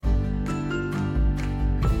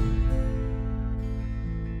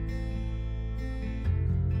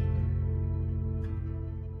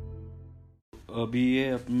अभी ये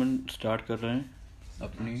अपन स्टार्ट कर रहे हैं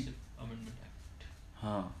अपनी अमेंडमेंट एक्ट।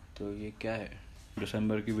 हाँ, तो ये क्या है,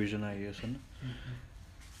 दिसंबर की विजन आई है sir.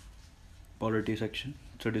 Polity section,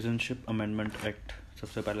 citizenship amendment act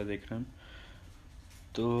सबसे पहले देख रहे हैं हम।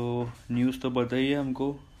 तो न्यूज़ तो पता ही है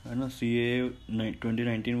हमको, है ना। CAA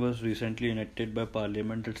 2019 was recently enacted by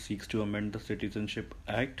Parliament that seeks to amend the Citizenship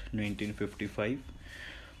Act 1955.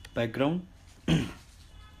 Background: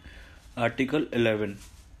 Article 11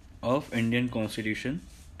 of Indian Constitution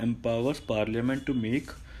empowers Parliament to make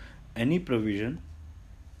any provision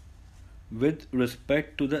with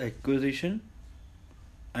respect to the acquisition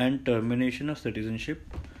and termination of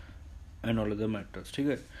citizenship and all other matters. ठीक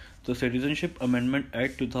है, तो Citizenship Amendment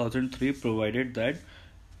Act 2003 provided that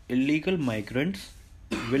illegal migrants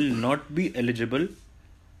will not be eligible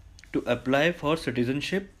to apply for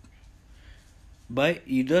citizenship by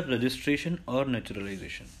either registration or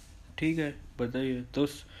naturalization. ठीक है, बताइए। तो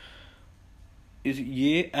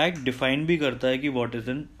ये act define भी करता है कि what is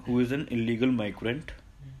an who is an illegal migrant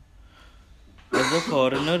as a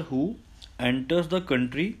foreigner who enters the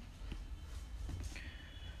country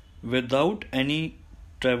without any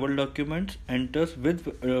travel documents, enters with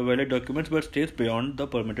valid documents but stays beyond the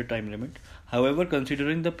permitted time limit. However,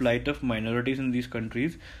 considering the plight of minorities in these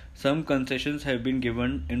countries, some concessions have been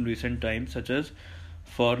given in recent times, such as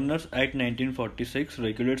Foreigners Act 1946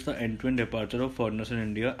 regulates the entry and departure of foreigners in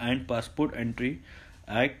India, and Passport Entry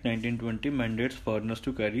Act 1920 mandates foreigners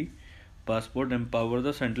to carry passport, empower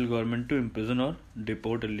the central government to imprison or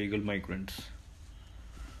deport illegal migrants.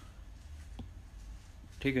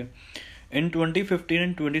 ठीक है। In 2015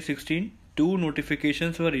 and 2016, 2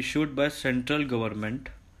 notifications were issued by central government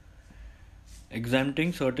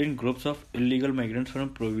exempting certain groups of illegal migrants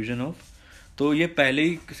from provision of। तो ये पहले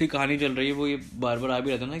ही किसी कहानी चल रही है, वो ये बार बार आ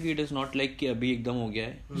भी रहता है ना कि इट इज़ नॉट लाइक कि अभी एकदम हो गया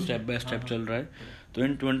है, स्टेप बाय स्टेप चल रहा है। तो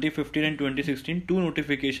इन 2015 and 2016, 2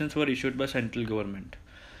 notifications were issued by central government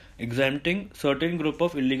exempting certain group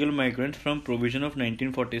of illegal migrants from provision of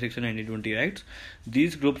 1946 and 1920 acts.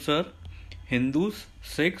 These groups are Hindus,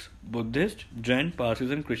 Sikhs, Buddhists, Jain, Parsis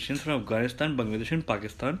and Christians from Afghanistan, Bangladesh and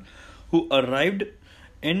Pakistan who arrived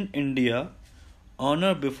in India on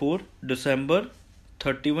or before December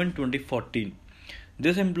 31, 2014.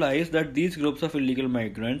 This implies that these groups of illegal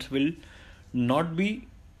migrants will not be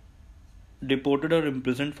deported or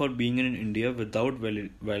imprisoned for being in India without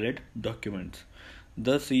valid documents.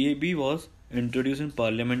 The CAB was introduced in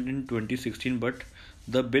Parliament in 2016 but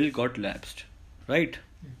the bill got lapsed. Right?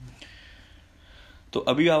 तो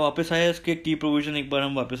अभी आप वापस आए, इसके की provision एक बार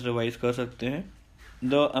हम वापस रिवाइज कर सकते हैं।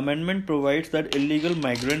 The amendment provides that illegal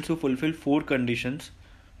migrants who fulfil 4 conditions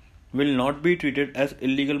will not be treated as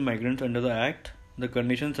illegal migrants under the act. The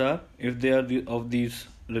conditions are: if they are of these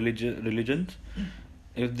religions,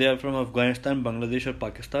 if they are from Afghanistan, Bangladesh or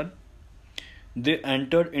Pakistan, they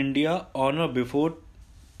entered India on or before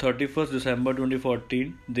 31st December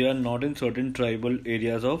 2014, they are not in certain tribal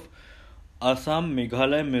areas of Assam,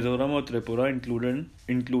 Meghalaya, Mizoram और Tripura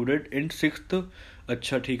included in 6th।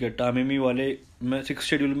 अच्छा ठीक है, टामिमी वाले में 6th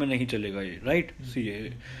schedule में नहीं चलेगा ये, राइट।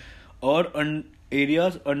 CAA और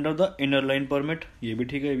areas under the inner line permit, ये भी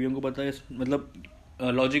ठीक है, ये भी हमको पता है, मतलब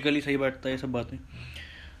लॉजिकली सही बैठता है ये सब बातें।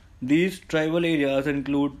 These tribal areas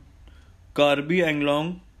include Karbi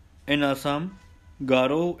Anglong in Assam,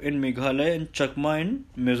 Garo in Meghalaya and Chakma in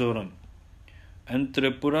Mizoram and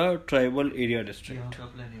Tripura tribal area district.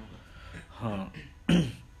 हाँ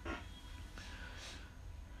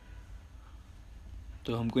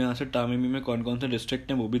तो हमको यहाँ से टामिमी में कौन कौन से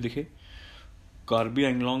डिस्ट्रिक्ट हैं वो भी दिखे। कार्बी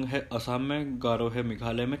एंगलोंग है असम में, गारो है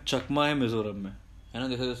मेघालय में, चकमा है मिजोरम में, है ना,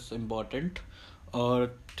 दिस इज इम्पॉर्टेंट। और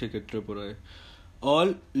ठीक है, त्रिपुरा है।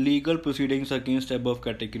 All legal proceedings against above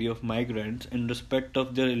category of migrants in respect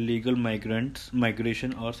of their illegal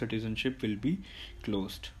migration और सिटीजनशिप विल बी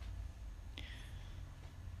क्लोज्ड।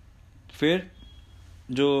 फिर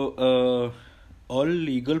जो all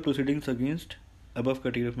legal proceedings against above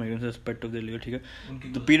category of migrants respect of the legal, ठीक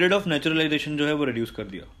है। तो पीरियड ऑफ नेचुरलाइजेशन जो है वो reduce कर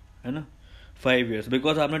दिया, है ना, 5 years,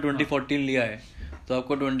 बिकॉज आपने 2014 लिया है तो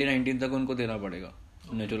आपको 2019 तक उनको देना पड़ेगा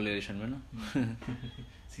नेचुरलाइजेशन में ना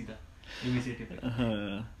सीधा immediate.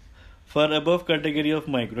 For above category of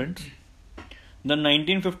migrants the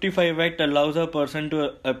 1955 act allows a person to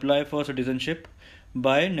apply for citizenship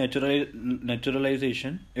by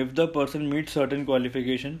naturalization if the person meets certain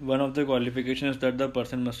qualification. One of the qualification is that the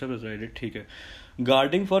person must have resided, ठीक है,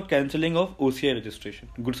 guarding for cancelling of OCI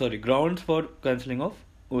registration, grounds for cancelling of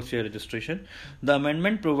OCI registration. The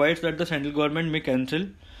amendment provides that the central government may cancel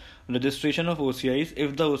registration of OCIs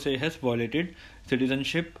if the OCI has violated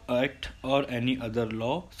Citizenship Act or any other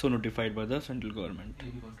law so notified by the central government.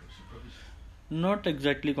 Not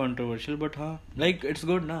exactly controversial but हाँ like it's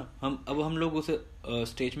good ना. हम लोग उस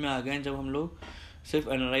stage में आ गए हैं जब हम लोग सिर्फ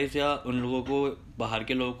एनालाइज या उन लोगों को बाहर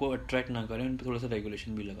के लोगों को अट्रैक्ट ना करें, उन पर थोड़ा सा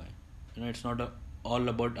रेगुलेशन भी लगाएं. You know it's not all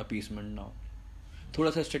about appeasement now.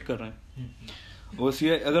 थोड़ा सा स्ट्रिक्ट कर रहे हैं.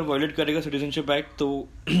 OCI अगर वायलेट करेगा सिटीजनशिप एक्ट तो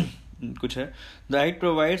कुछ है. The act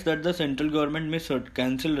provides that the central government में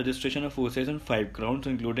cancel registration of OCIs on 5 grounds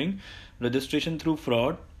including registration through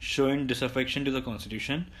fraud, showing disaffection to the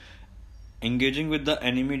constitution, engaging with the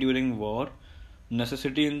enemy during war,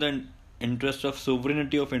 necessity in the interest of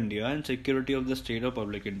sovereignty of India and security of the state of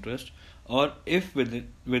public interest, or if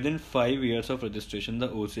within 5 years of registration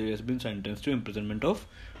the OCI has been sentenced to imprisonment of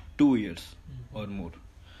 2 years or more.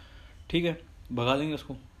 ठीक है, भगा देंगे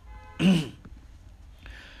उसको.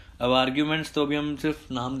 अब arguments तो अभी हम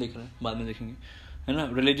सिर्फ नाम देख रहे हैं, बाद में देखेंगे, है ना.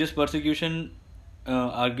 Religious persecution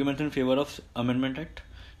argument in favour of amendment act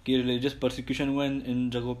कि रिलीजियस परसिक्यूशन हुआ इन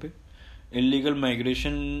जगहों पे. Illegal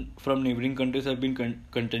migration from neighbouring countries have been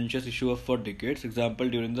contentious issue of for decades. Example,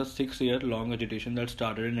 during the 6-year long agitation that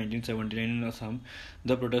started in 1979 in Assam,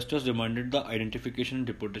 the protesters demanded the identification and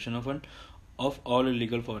deportation of all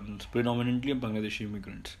illegal foreigners, predominantly Bangladeshi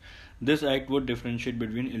immigrants. This act would differentiate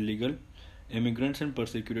between illegal immigrants and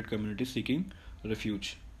persecuted communities seeking refuge,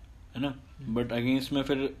 है ना. But against में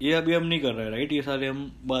फिर ये अभी हम नहीं कर रहे हैं, राइट. ये सारे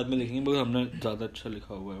हम बाद में लिखेंगे बिकॉज हमने ज़्यादा अच्छा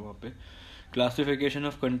लिखा हुआ है वहाँ पे. Classification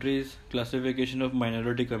of countries, classification of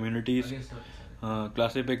minority communities, हाँ,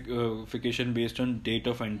 classification based on date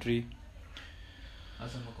of entry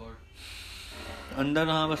अंदर.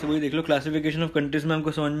 हाँ बस वही देख लो. क्लासिफिकेशन ऑफ कंट्रीज में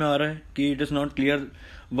हमको समझ में आ रहा है कि it is not clear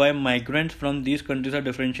Y migrants from these countries are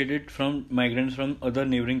differentiated from migrants from other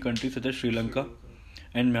neighbouring countries such as Sri Lanka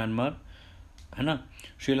and Myanmar, है ना.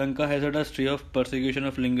 Sri Lanka has a history of persecution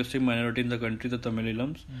of linguistic minority in the country, the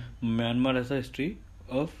Tamililams. Myanmar has a history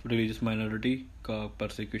of religious minority का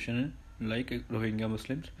persecution like Rohingya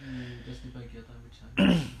Muslims. justify किया था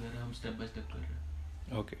अमित हम step by step कर रहे हैं.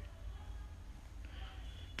 Okay.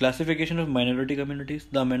 Classification of minority communities.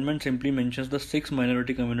 The amendment simply mentions the 6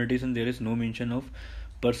 minority communities and there is no mention of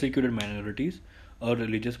persecuted minorities or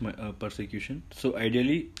religious persecution. So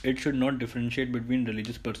ideally it should not differentiate between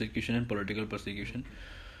religious persecution and political persecution.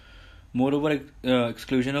 Moreover,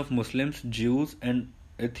 exclusion of Muslims, Jews and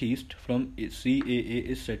atheists from CAA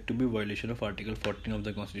is said to be violation of Article 14 of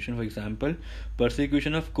the Constitution. For example,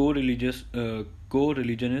 persecution of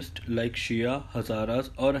co-religionist like Shia, Hazaras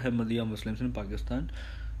or Ahmadiyya Muslims in Pakistan.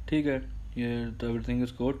 ठीक है, everything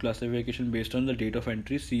is good. Classification based on the date of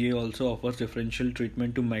entry. CA also offers differential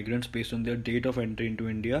treatment to migrants based on their date of entry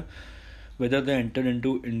into India, whether they entered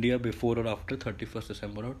into India before or after 31st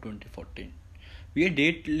December of 2014. ये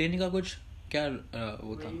date लेने का कुछ क्या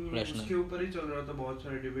वो था rational? उसके ऊपर ही चल रहा था बहुत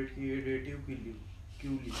सारे डिबेट कि ये डेट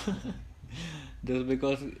क्यों ली जस्ट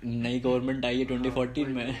बिकॉज नई गवर्नमेंट आई है 2014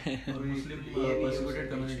 में. और मुस्लिम परसिक्यूटेड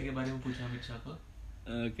कम्युनिटी के बारे में पूछा अमित शाह को.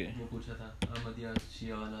 ओके, वो पूछा था अहमदिया,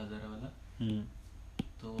 शिया वाला, हज़ारा वाला.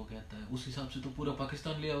 तो वो कहता है उस हिसाब से तो पूरा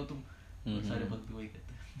पाकिस्तान ले आओ तुम. सारे भक्त वही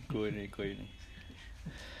कहते हैं. कोई नहीं.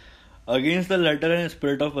 Against the letter and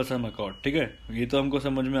spirit of Assam accord. ठीक है, ये तो हमको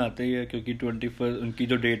समझ में आता ही है क्योंकि 21 उनकी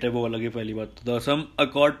जो डेट है वो अलग है. पहली बात तो Assam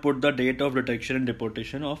accord put the date of detection and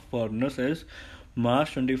deportation of foreigners as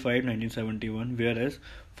March 25, 1971, whereas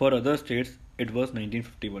for other states it was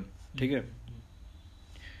 1951. ठीक है,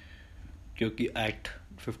 क्योंकि एक्ट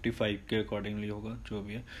 55 के अकॉर्डिंगली होगा जो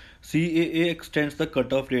भी है. CAA extends the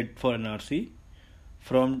cut-off date for NRC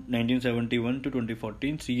from 1971 to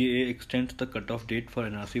 2014. CAA extends the cut-off date for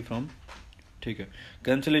NRC from, ठीक है.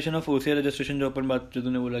 कैंसिलेशन ऑफ OCI रजिस्ट्रेशन जो अपन बात जो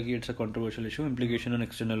तूने बोला कि it's a controversial issue. Implication on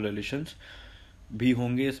external relations भी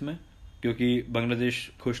होंगे इसमें क्योंकि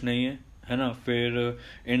बांग्लादेश खुश नहीं है ना. फिर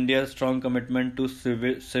India strong commitment to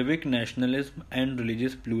civic nationalism and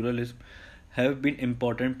religious pluralism have been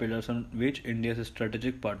important pillars on which India's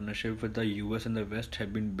strategic partnership with the US and the West have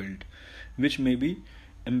been built, which may be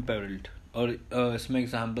imperiled. और इसमें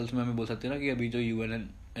examples में हमें बोल सकते हैं ना कि अभी जो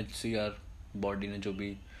UNHCR बॉडी ने जो भी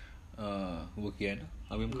वो किया है ना,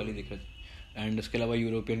 अभी हम कल ही देख रहे थे. एंड इसके अलावा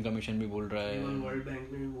यूरोपियन कमीशन भी बोल रहा है, वर्ल्ड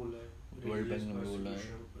बैंक ने भी बोला है,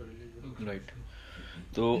 राइट.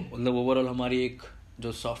 तो मतलब ओवरऑल हमारी एक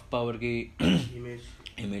जो सॉफ्ट पावर की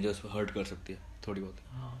इमेजेस हर्ट कर सकती है थोड़ी बहुत.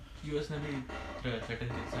 यूएस ने भी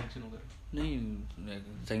सैंक्शन वगैरह नहीं,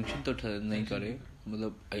 सैंक्शन तो नहीं करे,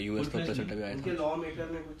 मतलब यूएस का प्रेसिडेंट अभी आया था. लॉ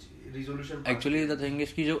मेकर ने कुछ रिजोल्यूशन एक्चुअली द थिंग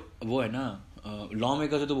इसकी जो वो है ना लॉ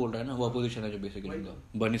मेकर से तो बोल रहा है ना, वो अपोजिशन है जो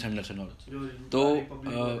बेसिकली बर्नी सैंडर्स और. तो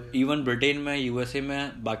इवन ब्रिटेन में, यूएसए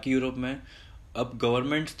में, बाकी यूरोप में अब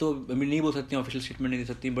गवर्नमेंट्स तो नहीं बोल सकती, ऑफिशियल स्टेटमेंट नहीं दे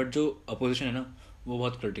सकती, बट जो अपोजिशन है ना वो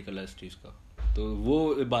बहुत क्रिटिकल है इस चीज़ का. तो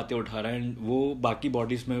वो बातें उठा रहा है एंड वो बाकी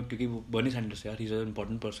बॉडीज में, क्योंकि बर्नी सैंडर्स यार, he is an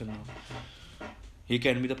important person now, he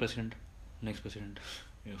can be the president, next president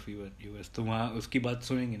of US, तो वहाँ उसकी बात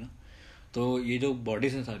सुनेंगे ना। तो ये जो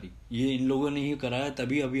बॉडीज हैं सारी, ये इन लोगों ने ही कराया,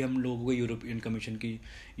 तभी अभी हम लोगों को यूरोपियन कमीशन की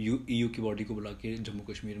EU की बॉडी को बुला के जम्मू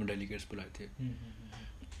कश्मीर में डेलीगेट्स बुलाए थे।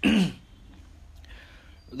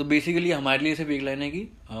 तो बेसिकली हमारे लिए सिर्फ एक लाइन है कि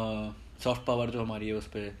सॉफ्ट पावर जो हमारी है उस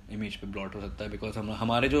पर इमेज पे ब्लॉट हो सकता है, बिकॉज हम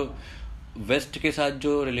हमारे जो वेस्ट के साथ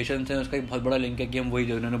जो रिलेशन हैं उसका एक बहुत बड़ा लिंक है कि हम वही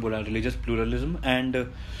जो उन्होंने बोला रिलीजियस प्लूरलिज्म एंड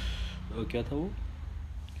क्या था वो,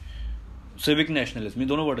 सिविक नेशनलिज्म, ये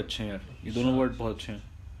दोनों वर्ड अच्छे हैं यार, ये दोनों वर्ड बहुत अच्छे हैं,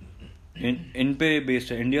 इन पे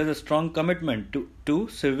बेस्ड है। India's strong commitment to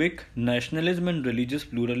civic nationalism and religious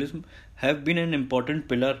pluralism have been an important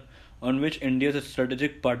pillar on which India's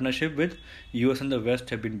strategic partnership with US and the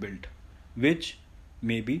West have been built, which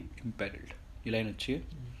may be imperiled. ये line अच्छी है।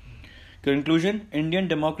 Conclusion: Indian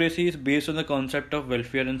democracy is based on the concept of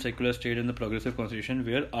welfare and secular state in the progressive constitution,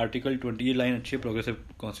 where Article 20, ये line अच्छी है, progressive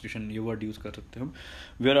constitution ये word use कर सकते हैं हम,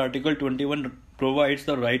 where Article 21 provides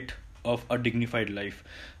the right of a dignified life.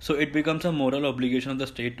 So it becomes a moral obligation of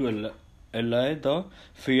the state to allay the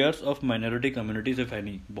fears of minority communities, if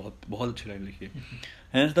any. बहुत बहुत अच्छी line लिखी है।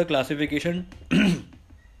 Hence the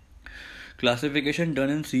classification done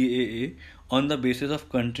in CAA on the basis of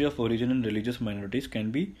country of origin and religious minorities can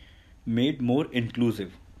be made more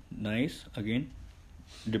inclusive. Nice, again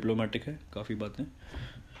diplomatic है, काफ़ी बातें।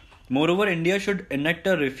 Moreover, India should enact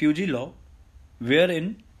a refugee law wherein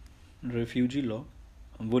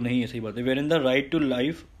वो नहीं है, सही बात है, wherein the right to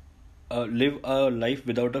live a life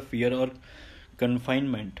without a fear or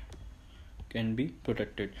confinement can be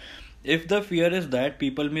protected. If the fear is that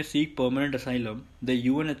people may seek permanent asylum, the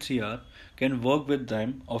UNHCR can work with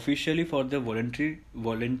them officially for their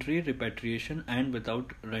voluntary repatriation and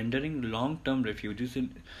without rendering long-term refugees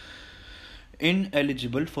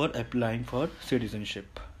ineligible for applying for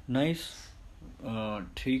citizenship. Nice,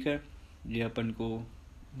 ठीक है, ये अपन को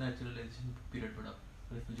naturalisation period बड़ा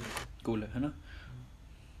refugee cool है ना,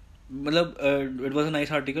 मतलब it was a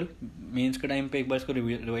nice article. Mains के time पे एक बार इसको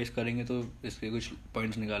रिवाइज करेंगे तो इसके कुछ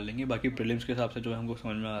पॉइंट्स निकाल लेंगे, बाकी प्रीलिम्स के हिसाब से जो है हमको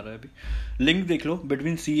समझ में आ रहा है। अभी लिंक देख लो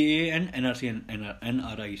between CAA and NRC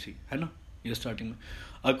NRIC, है ना, ये स्टार्टिंग में।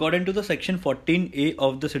 According to the section 14A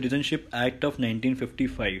of the citizenship act of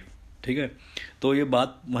 1955, ठीक है, तो ये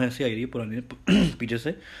बात वहाँ से आई रही है पुरानी पीछे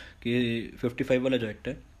से, कि 55 वाला जो एक्ट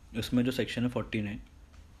है उसमें जो सेक्शन है 14 है,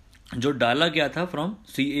 जो डाला गया था फ्रॉम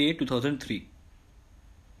CAA 2003,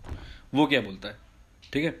 वो क्या बोलता है,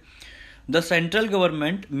 ठीक है। द सेंट्रल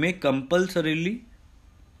गवर्नमेंट में कंपल्सरीली,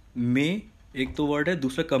 में एक तो वर्ड है,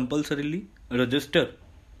 दूसरा compulsorily register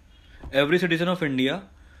every citizen of India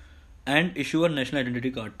and issue a national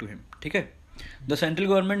identity card to him, ठीक है। द सेंट्रल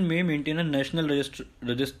गवर्नमेंट में maintain a national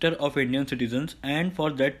register of Indian citizens and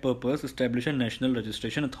for that purpose establish a national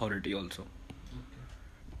registration authority also,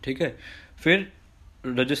 ठीक है। फिर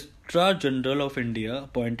Registrar General of India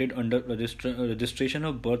appointed under Registration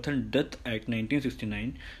of Birth and Death Act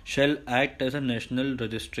 1969 shall act as a national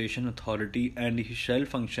registration authority and he shall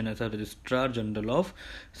function as a Registrar General of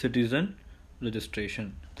Citizen Registration.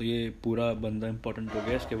 तो ये पूरा बंदा important हो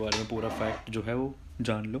गया, इसके बारे में पूरा fact जो है वो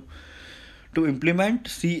जान लो। To implement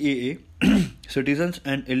CAA, citizens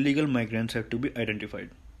and illegal migrants have to be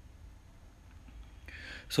identified.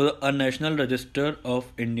 So a national register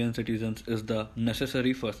of Indian citizens is the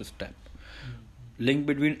necessary first step. Link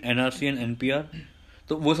between NRC and NPR,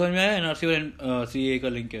 तो वो समझ में आया NRC और CAA का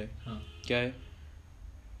लिंक क्या है? हाँ, क्या है?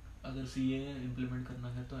 अगर CAA इम्प्लीमेंट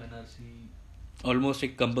करना है तो NRC ऑलमोस्ट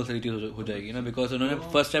एक कंपल्सरी चीज हो जाएगी ना, बिकॉज उन्होंने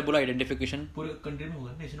फर्स्ट स्टेप बोला आइडेंटिफिकेशन, पूरे कंट्री में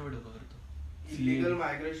होगा, नेशन वाइड होगा। फिर तो इलीगल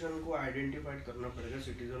माइग्रेशन को आइडेंटिफाइड करना पड़ेगा,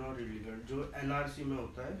 सिटीजन और इलीगल, जो NRC में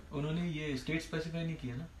होता है। उन्होंने ये स्टेट स्पेसिफाई नहीं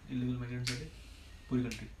किया ना इलीगल माइग्रेंट्स के लिए, पूरी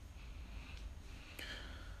country.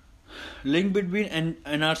 Link between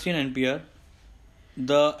NRC and NPR.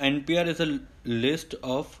 The NPR is a list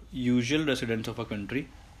of usual residents of a country.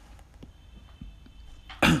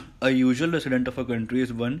 A usual resident of a country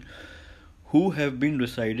is one who have been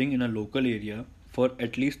residing in a local area for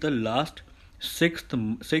at least the last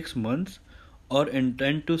 6 months or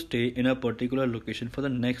intend to stay in a particular location for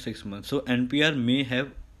the next 6 months. So NPR may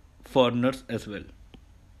have foreigners as well,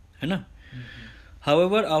 है ना?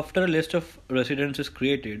 However, after a list of residents is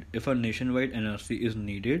created, if a nationwide NRC is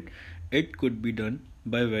needed, it could be done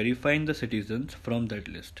by verifying the citizens from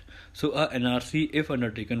that list. So a NRC, if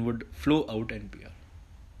undertaken, would flow out NPR.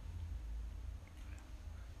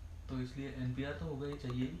 तो इसलिए NPR तो होगा ही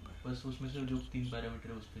चाहिए, बस उसमें से जो 3 parameter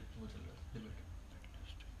है उस पर वो चल रहा है डिबेट।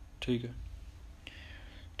 ठीक है,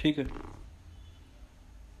 ठीक है।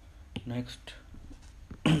 Next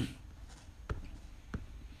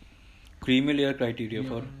creamy layer criteria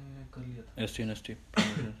for हमने कर लिया था। SC and ST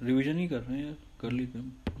promotion revision ही कर रहे हैं यार, कर लीजिए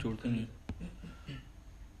हम, छोड़ते नहीं।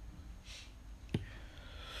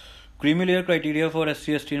 Creamy layer criteria for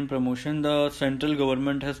SC, ST and promotion. The central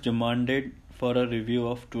government has demanded for a review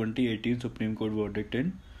of 2018 Supreme Court verdict in,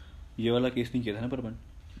 ये वाला केस नहीं किया था ना परमन,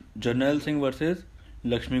 जर्नैल सिंह वर्सेस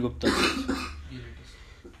लक्ष्मी गुप्ता केस,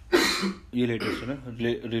 ये लेटेस्ट है ना,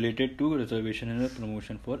 related to reservation and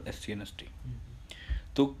promotion for SC and ST।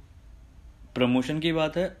 तो प्रमोशन की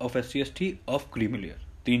बात है of SC ST of creamy layer,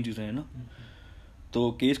 तीन चीज़ें हैं ना।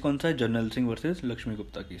 तो केस कौन सा है? जर्नैल सिंह वर्सेस लक्ष्मी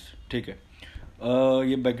गुप्ता केस, ठीक है।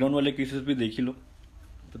 ये बैकग्राउंड वाले केसेस भी देख ही लो,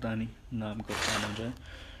 पता नहीं नाम कब काम हो जाए।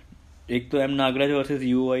 एक तो M नागराज वर्सेस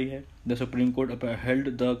UOI है। The supreme court upheld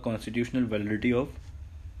the constitutional validity of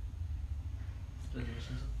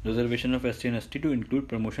reservation of SC and ST to include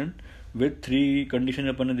promotion with 3 condition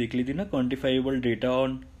अपन ने देख ली थी ना, quantifiable data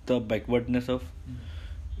on the backwardness of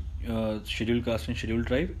scheduled caste and scheduled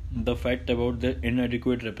tribe, the fact about their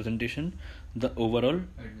inadequate representation, the overall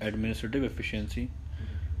administrative efficiency,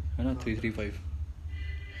 है ना 335।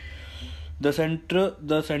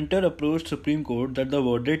 The center approached Supreme Court that the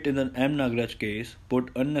verdict in the M Nagraj case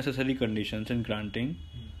put unnecessary conditions in granting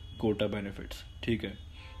quota benefits, ठीक है।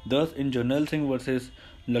 Thus, in Jarnail Singh versus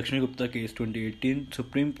Lakshmi Gupta case 2018,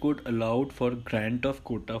 Supreme Court allowed for grant of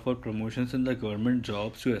quota for promotions in the government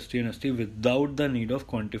jobs to ST and ST without the need of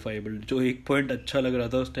quantifiable। जो एक point अच्छा लग रहा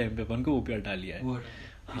था उस time पे अपन को, वो भी हटा लिया है।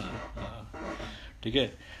 हाँ, ठीक है।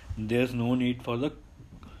 There is no need for the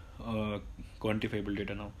quantifiable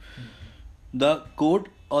data now। The court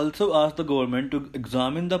also asked the government to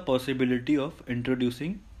examine the possibility of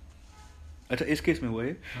introducing, अच्छा इस केस में हुआ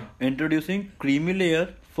है, introducing creamy layer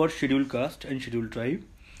for scheduled caste and scheduled tribe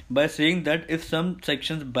by saying that if some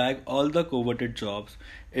sections bag all the coveted jobs,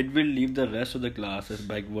 it will leave the rest of the class as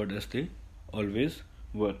backward as they always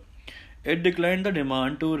were। It declined the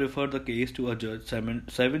demand to refer the case to a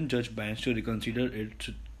seven judge bench to reconsider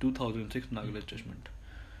its 2006 Nagraj judgment।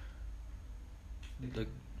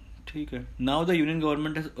 ठीक है। Now the union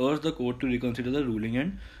government has urged the court to reconsider the ruling and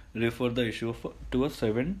refer the issue to a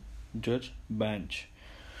 7 judge bench।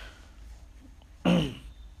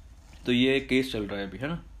 तो ये case चल रहा है अभी, है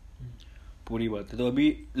ना, पूरी बात है। तो अभी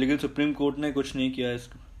लेकिन सुप्रीम कोर्ट ने कुछ नहीं किया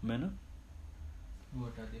इसमें ना, वो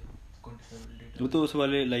हटा दिया quantifiable data। वो तो उस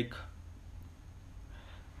वाले लाइक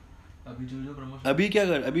अभी जो प्रमोशन अभी क्या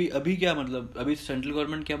कर अभी क्या मतलब अभी सेंट्रल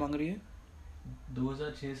गवर्नमेंट क्या मांग रही है?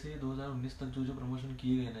 2006 से 2019 तक जो प्रमोशन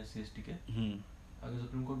किए गए ना SC ST के, अगर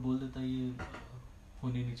सुप्रीम कोर्ट बोल देता ये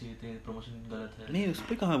होने नहीं चाहिए थे, प्रमोशन गलत है, नहीं उस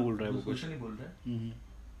पे कहाँ बोल रहा है वो, कुछ नहीं बोल रहा है,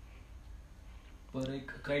 पर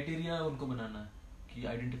एक क्राइटेरिया उनको बनाना है कि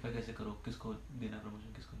आइडेंटिफाई कैसे करो किसको देना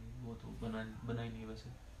प्रमोशन किसको नहीं, वो तो बना ही नहीं वैसे,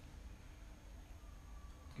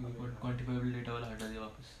 क्योंकि क्वांटिफाइबल डेटा वाला हटा दिया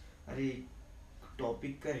वापस। अरे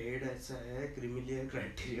टॉपिक का हेड ऐसा है creamy layer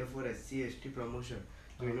criteria for SC ST promotion,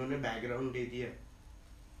 तो इन्होंने बैकग्राउंड दे दिया,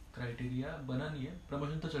 क्राइटेरिया बना नहीं है,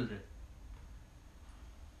 प्रमोशन तो चल रहे।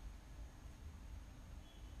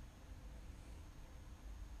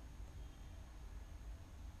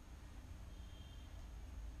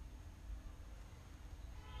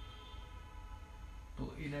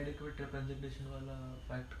 तो इनएडिक्वेट रिप्रेजेंटेशन वाला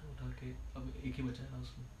फैक्ट उठा के अब एक ही बचा है ना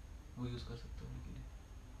उसमें, वो यूज कर सकते हो उनके लिए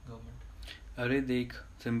गवर्नमेंट। अरे देख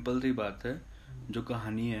सिंपल सी बात है, जो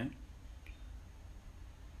कहानी है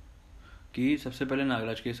कि सबसे पहले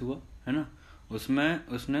नागराज केस हुआ है ना, उसमें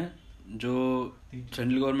उसने जो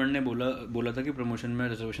सेंट्रल गवर्नमेंट ने बोला था कि प्रमोशन में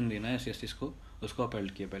रिजर्वेशन देना है SC ST को, उसको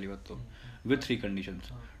अपहेल्ड किया पहली बात तो विद 3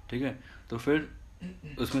 कंडीशंस, ठीक है। तो फिर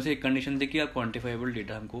उसमें से एक कंडीशन थी कि आप क्वान्टिफाइबल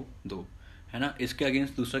डेटा हमको दो, है ना। इसके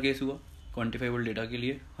अगेंस्ट दूसरा केस हुआ क्वान्टिफाइबल डेटा के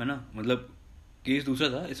लिए, है ना, मतलब केस दूसरा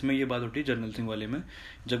था। इसमें ये बात उठी जर्नल सिंह वाले में,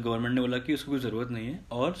 जब गवर्नमेंट ने बोला कि उसको कोई ज़रूरत नहीं है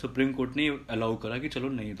और सुप्रीम कोर्ट ने अलाउ करा कि चलो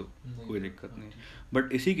नहीं दो, कोई दिक्कत नहीं।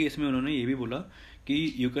 बट इसी केस में उन्होंने ये भी बोला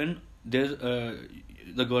कि you can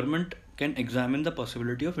the government can examine the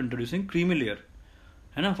possibility of introducing creamy layer,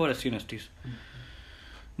 है ना, for SC and STs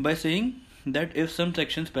by saying that if some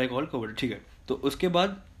sections back all covered, ठीक है। तो उसके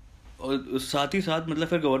बाद और साथ ही साथ मतलब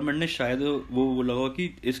फिर गवर्नमेंट ने शायद वो बोला होगा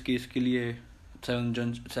कि इस केस के लिए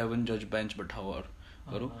 7 जज बेंच बैठाओ और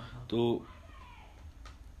करो, तो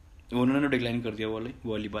उन्होंने डिक्लाइन कर दिया वो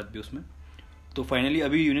वाली बात भी उसमें। तो फाइनली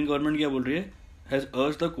अभी यूनियन गवर्नमेंट क्या बोल रही है, has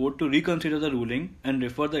urged the court to reconsider the ruling and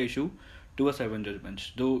refer the issue to a 7 जज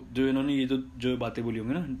बेंच। जो इन्होंने ये जो बातें बोली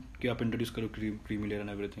होंगी ना कि आप इंट्रोड्यूस करो क्रीमी लेयर एंड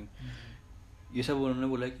एवरीथिंग, ये सब उन्होंने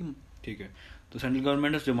बोला है कि ठीक है। तो central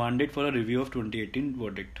government has demanded for a review of 2018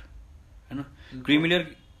 verdict, है ना। क्रीमी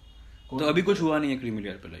लेयर तो अभी कुछ हुआ नहीं है क्रीमी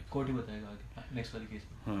लेयर पे, लाइक कोर्ट ही बताएगा आगे नेक्स्ट वाले केस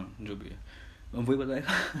में, हाँ जो भी है वही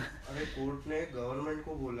बताएगा। अरे कोर्ट ने गवर्नमेंट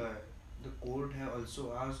को बोला है The court has also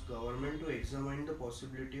asked government to examine the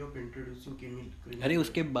possibility of introducing criminal. अरे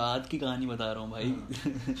उसके बाद की कहानी बता रहा हूँ भाई.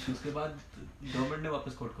 उसके बाद गवर्नमेंट ने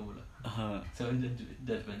वापस कोर्ट को बोला. हाँ 7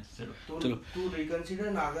 जज बेंच. तो टू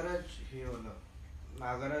रिकंसीडर नागराज ये वाला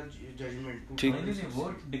नागराज जजमेंट. ठीक. नहीं वो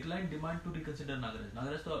decline demand to reconsider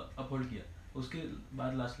Nagraj तो अपहोल्ड किया. उसके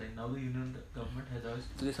बाद last line now the union government has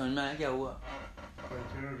asked. तुझे समझ में आया क्या हुआ?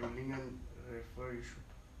 Consider ruling and refer issue.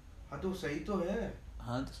 हाँ तो सही तो है.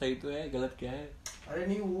 हाँ तो सही तो है, गलत क्या है? अरे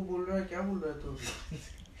नहीं वो बोल रहा है, क्या बोल रहा है तो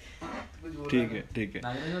कुछ बोल ठीक रहा है ठीक है.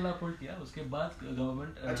 नागराज वाला अपहोल्ड किया. उसके बाद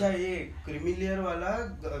गवर्नमेंट. अच्छा ये क्रिमिलियर वाला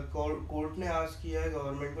कोर्ट ने आस्क किया है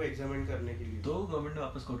गवर्नमेंट को एग्जामिन करने के लिए. तो गवर्नमेंट ने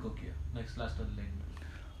वापस कोर्ट को किया. नेक्स्ट लास्ट लाइन में.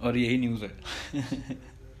 और यही न्यूज़ है.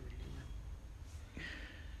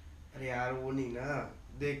 अरे यार वो नहीं ना.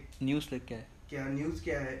 देख न्यूज़ लाइक क्या है? क्या न्यूज़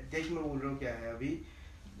क्या है देख, मैं बोल रहा हूँ क्या है. अभी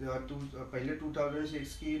तू पहले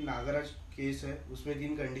 2006 की नागराज केस है, उसमें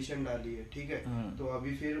 3 कंडीशन डाली है. ठीक है. तो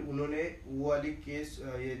अभी फिर उन्होंने वो वाली केस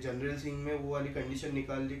ये जनरल सिंह में वो वाली कंडीशन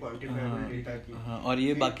निकाल दी क्वांटिफाइबल डेटा की. हाँ और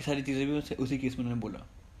ये बाकी सारी चीज़ें भी उसी केस में उन्होंने बोला.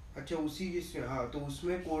 अच्छा उसी केस में. हाँ तो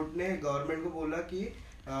उसमें कोर्ट ने गवर्नमेंट को बोला कि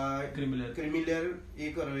क्रिमिलियर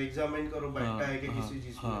ये करो, एग्जामिन करो बैठा है कि किसी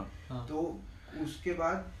चीज में. तो उसके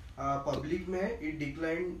बाद पब्लिक में it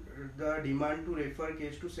decline the demand to refer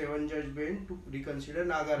case to 7 जज बेंच टू रिकंसीडर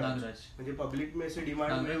नागराज. म्हणजे पब्लिक में से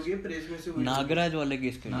डिमांड हुई होगी, प्रेस में से हुई. नागराज वाले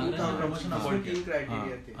केस के लिए 3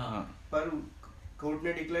 क्राइटेरिया थे. पर कोर्ट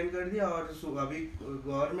ने डिक्लाइन कर दिया और अभी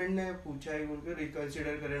गवर्नमेंट ने पूछा है उनको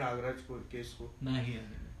रिकंसीडर करें नागराज को केस को. नहीं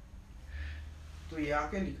तो यहाँ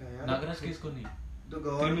क्या लिखा है यार? नागराज केस को नहीं. The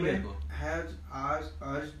government has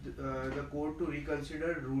urged the court to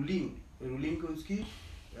reconsider ruling को उसकी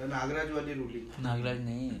नागराज वाली रूलिंग. नागराज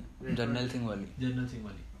नहीं, जनरल सिंह वाली.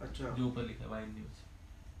 अच्छा जो ऊपर लिखा है वाइन न्यूज़.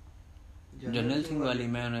 जनरल सिंह वाली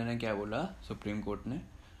में उन्होंने क्या बोला सुप्रीम कोर्ट ने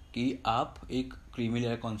कि आप एक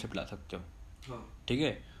क्रीमिलियर कॉन्सेप्ट ला सकते हो. हाँ. ठीक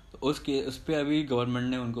है. तो उस पे अभी गवर्नमेंट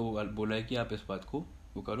ने उनको बोला है कि आप इस बात को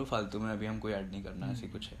वो करो, फालतू में अभी हम कोई ऐड नहीं करना. ऐसी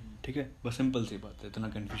कुछ है. ठीक है. बस सिंपल सी बात है, इतना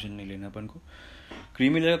कंफ्यूजन नहीं लेना अपन को.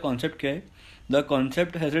 क्रीमिलियर का कॉन्सेप्ट क्या है? The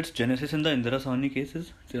concept has its genesis in the Indira Soni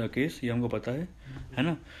case. ये हमको पता है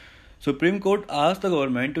ना. Supreme court asked the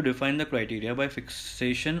government to define the criteria bye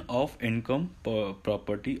fixation of income,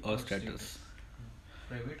 property और स्टेटस.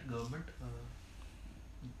 प्राइवेट गवर्नमेंट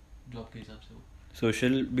जॉब के हिसाब से वो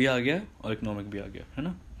सोशल भी आ गया और इकोनॉमिक भी आ गया है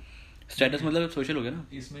ना. स्टेटस मतलब सोशल हो गया ना.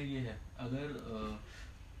 इसमें ये है अगर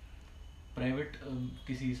प्राइवेट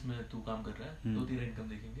किसी इसमें तू काम कर रहा है तो तेरा इनकम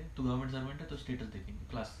देखेंगे. तू गवर्नमेंट सर्वेंट है तो स्टेटस देखेंगे.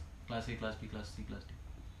 क्लास ए, class B, class C, class D.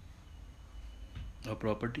 और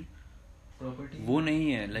प्रॉपर्टी वो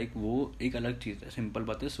नहीं है. लाइक वो एक अलग चीज़ है. सिंपल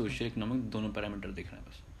बात है. सोशल इकोनॉमिक दोनों पैरामीटर देखना है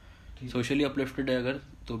बस. सोशली अपलिफ्टेड है अगर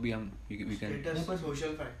तो भी हम वी कैन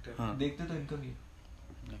सोशल फैक्टर. हाँ देखते तो इनकम ही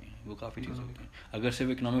नहीं, वो काफ़ी चीज़ होती है. अगर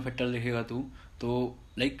सिर्फ इकोनॉमिक फैक्टर देखेगा तू तो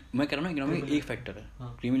लाइक मैं कह रहा हूँ ना इकोनॉमिक एक फैक्टर है.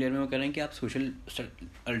 क्रीमिलियर में मैं कह रहा हूँ कि आप social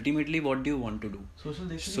ultimately what do you want to do.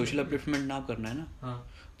 Social upliftment ना आप करना है ना.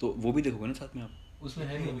 तो वो भी देखोगे ना साथ में आप. उसमें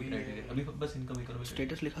है नहीं क्राइटेरिया अभी बस इनकम इकोनॉमिक.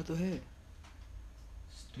 स्टेटस लिखा तो है.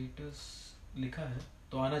 स्टेटस लिखा है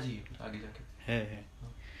तो आना चाहिए आगे जाके. है.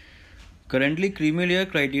 Currently, creamy layer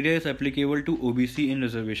criteria is applicable to OBC in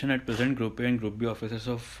reservation at present. Group A and Group B officers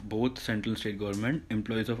of both central state government,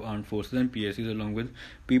 employees of armed forces and PSCs, along with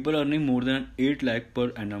people earning more than 8 lakh per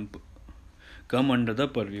annum, come under the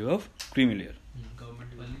purview of creamy layer.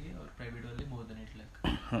 Government वाली और private वाली more than 8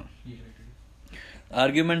 lakh. हाँ. ये criteria.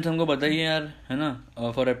 Arguments हमको बताइए यार है ना.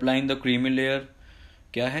 For applying the creamy layer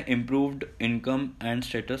क्या है? इम्प्रूव्ड इनकम एंड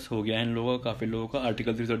स्टेटस हो गया इन लोगों का, काफ़ी लोगों का.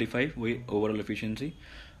 आर्टिकल 335 वही ओवरऑल एफिशिएंसी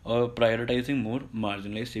और प्रायोरिटाइजिंग मोर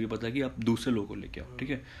मार्जिनलाइज. ये भी पता है कि आप दूसरे लोगों को लेके आओ. ठीक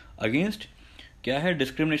है. अगेंस्ट क्या है?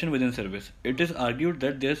 Discrimination with in service. It is argued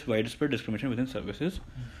that there is wide spread discrimination with in services.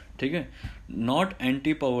 ठीक है. Not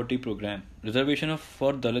anti poverty programme. Reservation of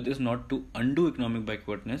for Dalit is not to undo economic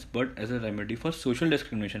backwardness but as a remedy for social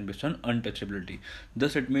discrimination based on untouchability.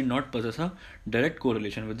 Thus it may not possess a direct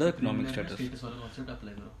correlation with the economic status.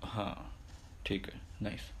 हाँ ठीक है.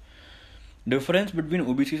 Nice. Difference between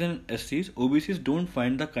OBCs and SCs. OBCs don't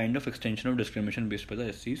find the kind of extension of discrimination based by the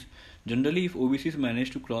SCs. Generally, if OBCs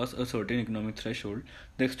manage to cross a certain economic threshold,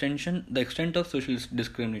 the extent of social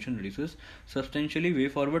discrimination reduces substantially. Way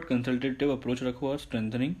forward consultative approach रखो और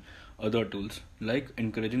strengthening other tools like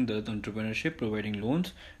encouraging the entrepreneurship, providing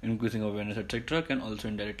loans, increasing awareness, etc. can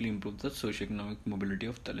also indirectly improve the socio-economic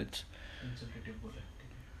mobility of Dalits.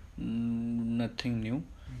 Nothing new.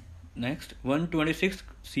 Next, 126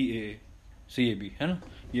 CAB है ना.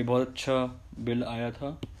 ये बहुत अच्छा bill आया था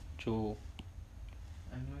जो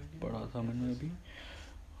पढ़ा था मैंने अभी.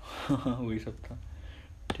 वही सब था.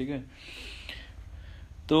 ठीक है.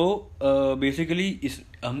 तो बेसिकली इस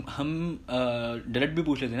हम डायरेक्ट भी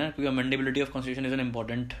पूछ लेते हैं ना, क्योंकि amendability of constitution is an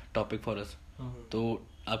important topic for us, तो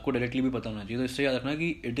आपको डायरेक्टली भी पता होना चाहिए. तो इससे याद रखना कि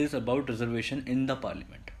it is about reservation in the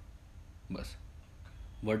parliament. बस.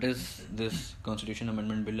 What is this constitution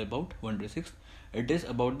amendment bill about 136? It is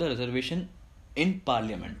about the reservation in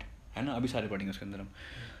parliament, है ना. अभी सारे पढ़ेंगे उसके अंदर हम.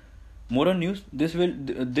 More on news.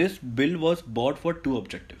 This bill was bought for 2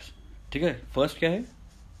 objectives. ठीक है. फर्स्ट क्या है?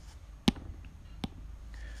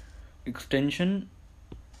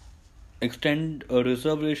 extend a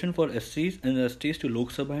reservation for SCs and STs to Lok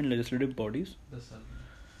Sabha and legislative bodies.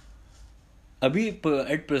 अभी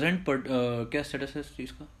at present क्या status है इस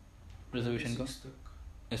चीज़ का, रिजर्वेशन का?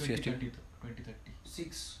 SC ST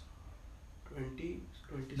 2036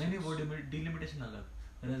 नहीं वो डिलिमिटेशन अलग,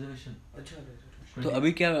 रिजर्वेशन. अच्छा तो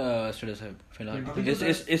अभी क्या स्टेटस है फिलहाल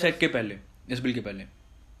इस एक्ट के पहले, इस बिल के पहले?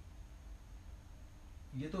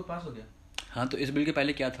 ये तो पास हो गया. हाँ, तो इस बिल के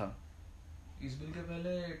पहले क्या था? इस बिल के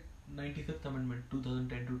पहले 95th अमेंडमेंट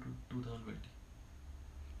 2010 to 2020.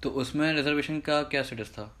 तो उसमें रिजर्वेशन का क्या स्टेटस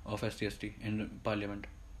था of SC ST in parliament,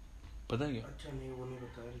 पता है क्या? अच्छा नहीं, वो नहीं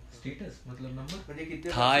पता है. स्टेटस मतलब नंबर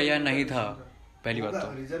था या नहीं था, पहली बात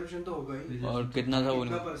तो. रिजर्वेशन तो होगा ही, और कितना था वो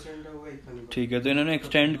नहीं. परसेंट होगा इतना नहीं. ठीक है, तो इन्होंने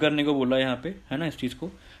एक्सटेंड करने को बोला यहाँ पे, है ना, इस चीज़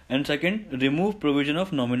को. And second, remove provision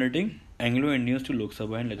of nominating Anglo Indians to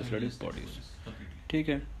Lok Sabha and legislative bodies. ठीक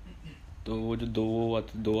है, तो वो जो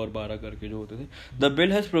 2 और 12 करके जो होते थे. The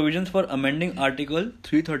bill has provisions for amending article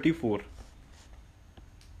 334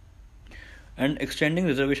 and extending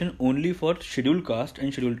reservation only for scheduled caste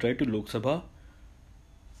and scheduled tribe to Lok Sabha,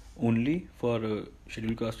 only for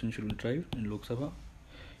scheduled caste and scheduled tribe in Lok Sabha.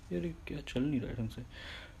 यार क्या चल नहीं रहा है ढंग से.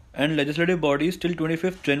 And legislative bodies till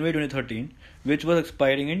 25th January 2013, which was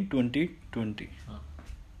expiring in 2020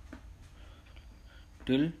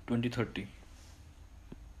 till 2030.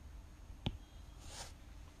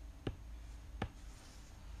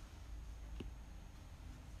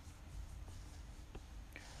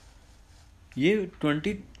 ये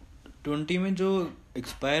 2020 में जो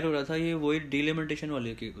एक्सपायर हो रहा था, ये वही डिलिमिटेशन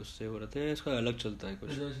वाले के उससे हो रहा था, इसका अलग चलता है कुछ?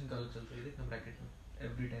 रिजर्वेशन का अलग चलता है, देखो ब्रैकेट में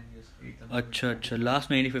एवरी 10 इयर्स. अच्छा,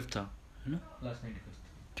 लास्ट 95th था, है ना? Last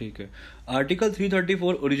 95th. ठीक है. Article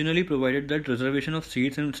 334 originally provided that reservation of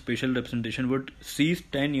seats in special representation would seize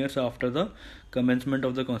 10 years after the commencement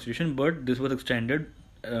of the constitution, but this was extended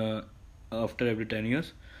after every 10 years.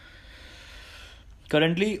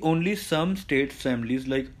 Currently, only some state assemblies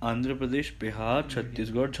like Andhra Pradesh, Bihar,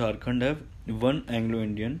 Chhattisgarh, Jharkhand have one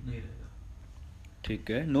Anglo-Indian.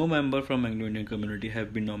 ठीक है. No member from Anglo-Indian community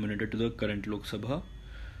have been nominated to the current Lok Sabha.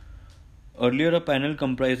 Earlier, a panel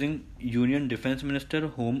comprising Union Defence Minister,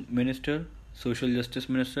 Home Minister, Social Justice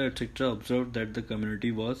Minister, etc. observed that the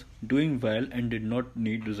community was doing well and did not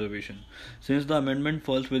need reservation. Since the amendment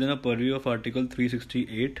falls within a purview of Article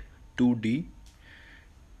 368 2D,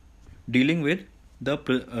 dealing with the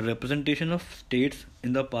representation of states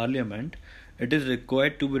in the parliament, it is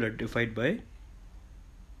required to be ratified by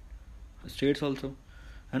states also,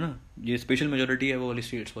 है ना. ये special majority है वो वाली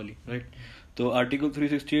states वाली, right. तो article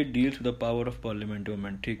 368 deals with the power of parliament to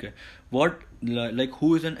amend. ठीक है. What like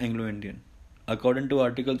who is an Anglo Indian? According to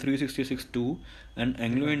article 366(2), an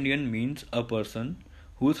Anglo Indian means a person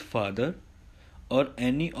whose father or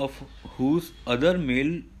any of whose other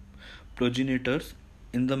male progenitors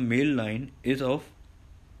in the male line is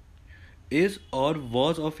or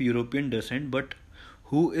was of European descent, but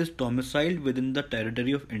who is domiciled within the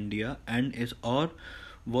territory of India and is or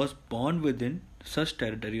was born within such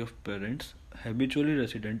territory of parents habitually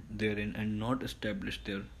resident therein and not established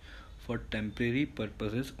there for temporary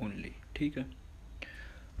purposes only. ठीक है.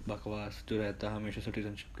 बकवास जो रहता है हमेशा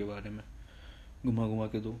citizenship के बारे में घुमा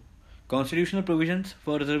के दो. Constitutional provisions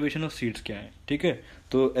for reservation of seats क्या है? ठीक है.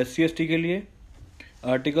 तो SC ST के लिए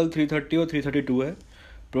आर्टिकल 330 और 332 है.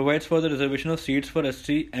 provides for the reservation of seats for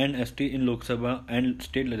SC and ST in Lok Sabha and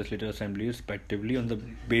state legislative assemblies respectively on the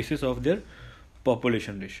basis of their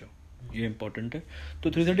population ratio. ये important है.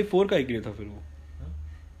 तो 334 का ही था फिर वो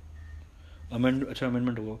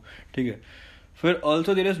अमेंडमेंट होगा. ठीक है. फिर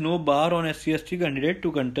also there is no bar on SC ST candidate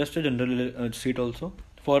to contest a general seat also.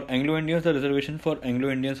 For Anglo-Indians, the reservation for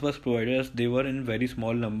Anglo-Indians was provided as they were in very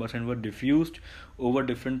small numbers and were diffused over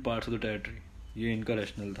different parts of the territory. ये इनका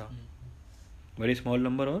rational था. Very small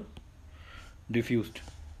number और diffused,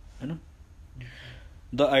 है ना.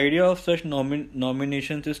 The idea of such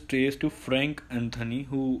nominations is traced to Frank Anthony,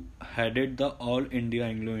 who headed the All India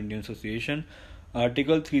Anglo-Indian Association.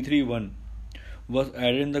 Article 331 was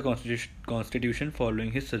added in the Constitution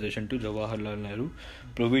following his suggestion to Jawaharlal Nehru.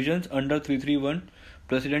 Provisions under 331,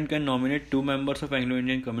 President can nominate 2 members of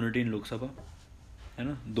Anglo-Indian community in Lok Sabha. है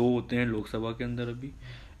ना, 2 होते हैं लोकसभा के अंदर अभी,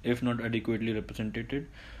 if not adequately represented.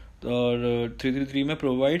 और 333 में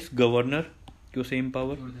provides governor को सेम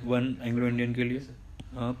पावर 1 एंग्लो इंडियन के लिए.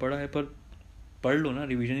 हाँ पढ़ा है, पर पढ़ लो ना,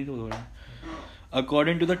 रिवीजन ही तो हो रहा है.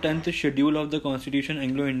 According to the 10th schedule of the Constitution,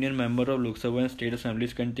 Anglo-Indian member of Lok Sabha and state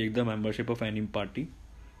assemblies can take the membership of any party.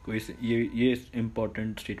 कोई ये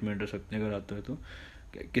important statement रह सकते हैं अगर आता है तो,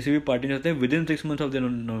 किसी भी पार्टी में जाते हैं within 6 months of their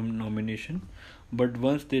nomination, but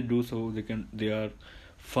once they do so, they are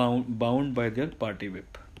bound by their party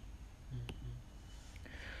whip.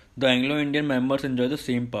 The Anglo-Indian members enjoy the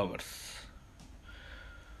same powers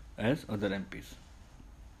as other MPs.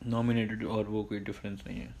 Nominated और वो कोई difference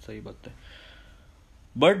नहीं है, सही बात है.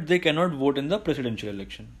 But they cannot vote in the presidential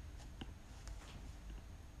election,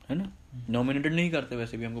 है ना, nominated नहीं करते,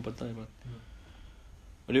 वैसे भी हमको पता है बात.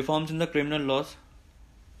 Reforms in the criminal laws,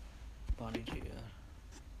 पानी चाहिए यार.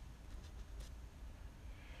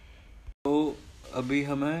 तो अभी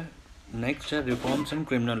हमें नेक्स्ट है रिफॉर्म्स इन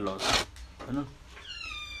क्रिमिनल लॉज, है ना.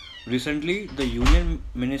 Recently, the Union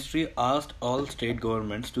Ministry asked all state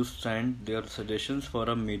governments to send their suggestions for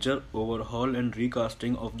a major overhaul and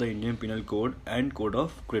recasting of the Indian Penal Code and Code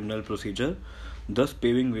of Criminal Procedure, thus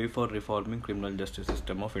paving way for reforming criminal justice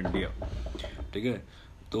system of India. ठीक है,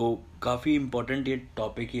 तो काफ़ी important ये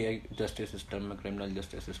topic ही है justice system में, criminal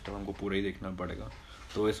justice system हमको पूरा ही देखना पड़ेगा.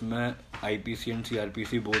 तो इसमें IPC एंड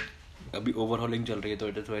CRPC बोथ अभी ओवरहॉलिंग चल रही है, तो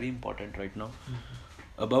it is very important right now.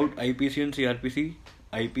 About IPC and CRPC,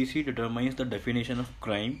 IPC determines the definition of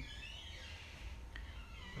crime,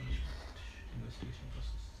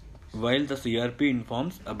 while the CRP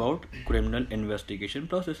informs about criminal investigation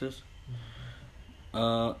processes.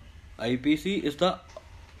 IPC is the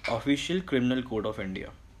official criminal code of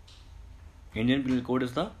India. Indian Penal Code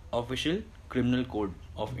is the official criminal code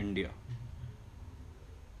of India.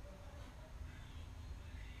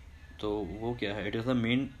 तो वो क्या है? It is the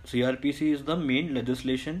main, CRPC is the main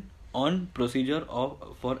legislation on procedure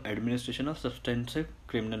for administration of substantive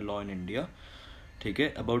criminal law in India. ठीक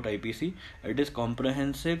है. About IPC, it is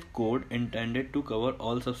comprehensive code intended to cover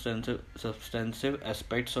all substantive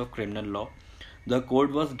aspects of criminal law. The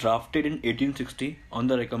code was drafted in 1860 on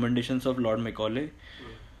the recommendations of Lord Macaulay.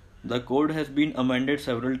 The code has been amended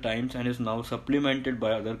several times and is now supplemented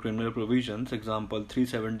by other criminal provisions, example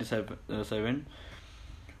 377,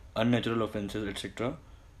 unnatural offences, etc.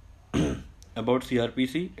 About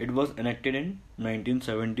CRPC, it was enacted in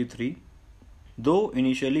 1973, though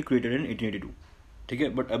initially created in 1882. ठीक है,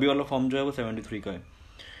 but अभी वाला form जो है वो 73 का है.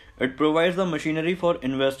 It provides the machinery for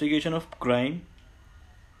investigation of crime.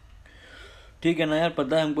 ठीक है ना यार,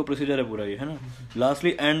 पता है हमको प्रोसीजर है पूरा ये, है ना.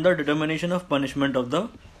 Lastly, and the determination of punishment of the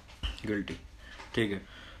guilty. ठीक है.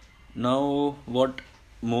 Now what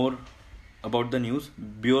more about the news?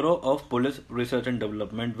 Bureau of Police Research and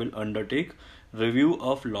Development will undertake review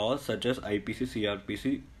of laws such as IPC,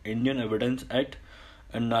 CRPC, Indian Evidence Act,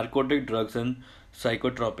 and Narcotic Drugs and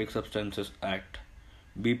Psychotropic Substances Act.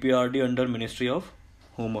 BPRD under Ministry of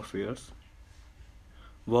Home Affairs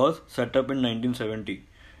was set up in 1970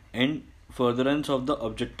 in furtherance of the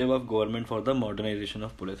objective of government for the modernization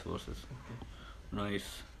of police forces. Nice.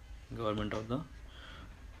 Government of the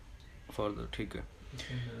further, ठीक है.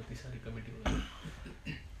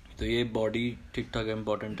 तो ये body ठीक ठाक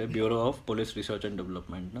important है, bureau of police research and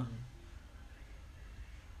development ना.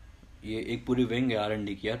 ये एक पूरी विंग है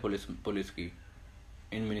R&D की यार, पुलिस की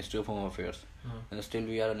in ministry of home affairs, and still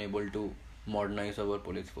we are unable to modernise our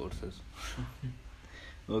police forces.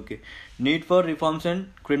 Okay. Need for reforms and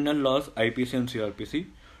criminal laws IPC and CRPC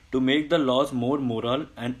to make the laws more moral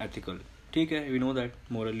and ethical. ठीक है, we know that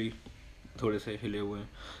Morli थोड़े से हिले हुए हैं.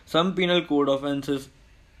 सम penal code offenses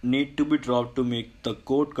need to be dropped to make the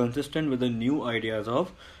code consistent with the new ideas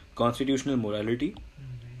of constitutional morality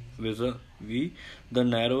vis-a-vis the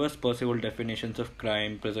narrowest possible definitions of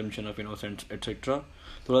crime, presumption of innocence, etc.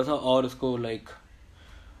 थोड़ा सा और इसको like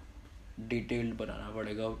detailed बनाना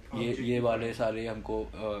पड़ेगा. ये वाले सारे हमको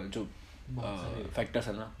जो फैक्टर्स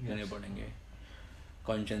है ना लेने पड़ेंगे.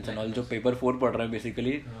 कॉन्शियंस एंड ऑल जो पेपर 4 पढ़ रहे हैं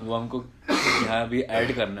बेसिकली, वो हमको यहाँ भी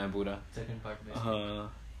ऐड करना है पूरा सेकंड पार्ट में.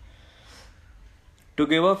 हाँ. To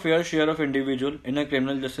give a fair share of individual in a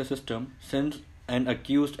criminal justice system, since an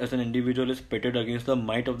accused as an individual is pitted against the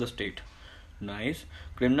might of the state. Nice.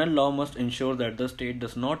 Criminal law must ensure that the state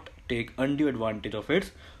does not take undue advantage of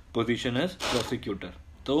its position as prosecutor.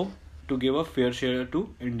 So, to give a fair share to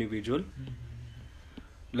individual,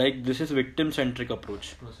 like this is victim-centric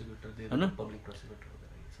approach. Prosecutor, है ना? Public prosecutor.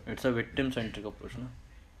 It's a victim-centric approach, ना?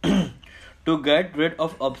 To get rid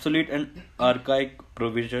of obsolete and archaic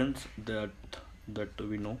provisions that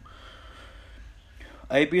we know,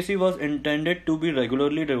 IPC was intended to be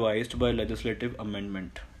regularly revised by legislative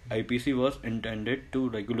amendment. IPC was intended to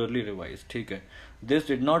regularly revise. ठीक है. This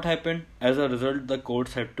did not happen. As a result, the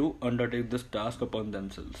courts had to undertake this task upon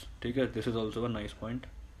themselves. ठीक है. This is also a nice point.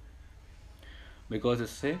 Because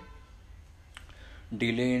इससे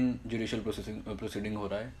delay in judicial proceeding हो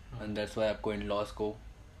रहा है, and that's why आपको in laws को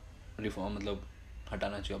reform मतलब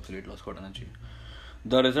हटाना चाहिए, obsolete laws को हटाना चाहिए.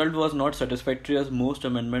 The result was not satisfactory as most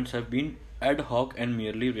amendments have been ad hoc and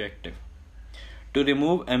merely reactive. To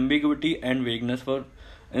remove ambiguity and vagueness, for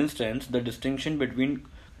instance, the distinction between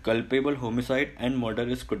culpable homicide and murder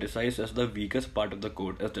is criticized as the weakest part of the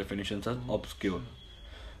code, as definitions are obscure.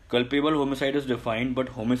 Culpable homicide is defined, but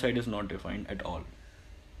homicide is not defined at all.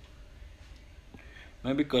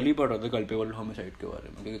 मैं भी कल ही पढ़ रहा था culpable homicide के बारे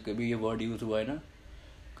में, क्योंकि कभी ये वर्ड यूज हुआ है ना,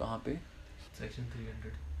 कहाँ पे? सेक्शन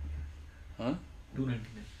 300. हाँ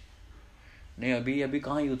 299. नहीं, अभी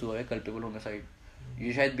कहाँ यूज हुआ है culpable homicide?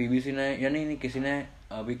 ये शायद BBC ने या नहीं किसी ने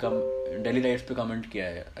अभी डेली राइट्स पे कमेंट किया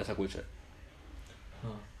है, ऐसा कुछ है.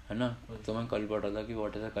 है ना. तो मैं कल पढ़ रहा था कि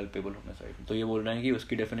what is a culpable homicide. तो ये बोल रहे हैं कि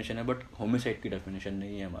उसकी डेफिनेशन है, बट होमिसाइड की डेफिनेशन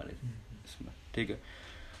नहीं है हमारे इसमें. ठीक है.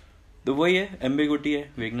 तो वही है, एम्बिग्विटी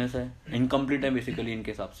है, वेगनेस है, इनकम्प्लीट है बेसिकली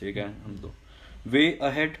इनके हिसाब से. क्या है हम तो वे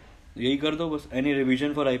अहेड यही कर दो बस. Any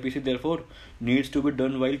revision for IPC therefore needs to be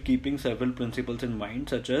done while keeping several principles in mind,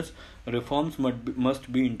 such as reforms must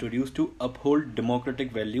be introduced to uphold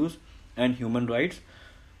democratic values and human rights,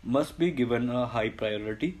 must be given a high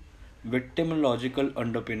priority. Victimological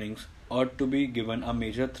underpinnings ought to be given a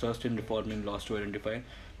major thrust in reforming laws to identify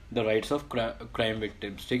the rights of crime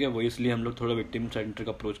victims. ठीक है. वो इसलिए हम लोग थोड़ा victim centric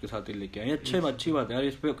approach के साथ ही लेके आए. अच्छी बात है यार.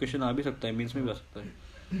 इस पे क्वेश्चन आ भी सकता है, मीन्स में भी आ सकता है,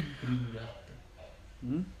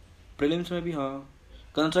 प्रीलिम्स में भी. हाँ.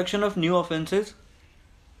 Construction of new offences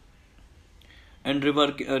and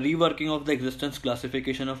reworking of the existence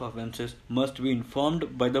classification of offences must be informed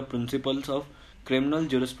by the principles of criminal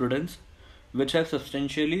jurisprudence which have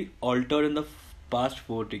substantially altered in the past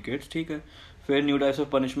 4 decades. ठीक है. फिर न्यू टाइप्स ऑफ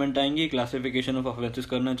पनिशमेंट आएंगी, classification of offences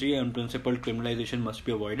करना चाहिए, अनप्रिंसिपल्ड criminalisation must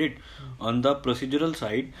be avoided. On the procedural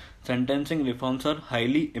side, sentencing reforms are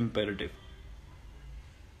highly imperative.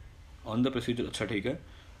 On the procedure, अच्छा ठीक है,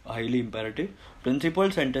 highly imperative.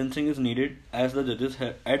 Principled sentencing is needed as the judges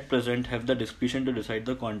at present have the discretion to decide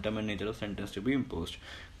the quantum and nature of sentence to be imposed.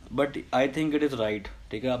 But I think it is right.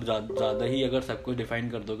 ठीक है. आप ज़्यादा ही अगर सब कुछ define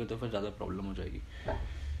कर दोगे तो फिर ज़्यादा प्रॉब्लम हो जाएगी.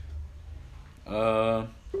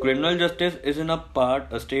 Criminal justice is in a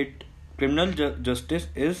part a state. Criminal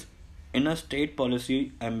justice is in a state policy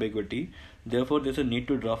ambiguity. Therefore, there is a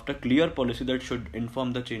need to draft a clear policy that should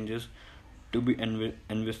inform the changes to be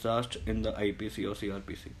envisaged in the IPC or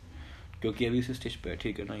CRPC. क्योंकि अभी इसी stage पे है.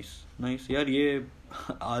 ठीक है. Nice यार. ये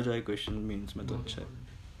आ जाए क्वेश्चन मीन्स में तो अच्छा है.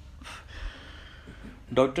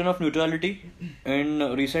 Doctrine of neutrality in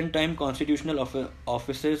recent time constitutional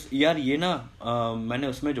offices. यार ये ना मैंने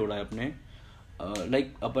उसमें जोड़ा है अपने,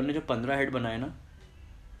 लाइक अपन ने जो 15 हेड बनाए ना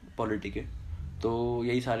पॉलिटी के, तो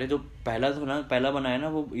यही सारे जो पहला बनाया ना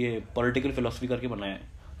वो ये पॉलिटिकल फिलोसफी करके बनाया है.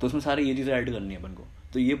 तो उसमें सारी ये चीज़ें ऐड करनी है अपन को.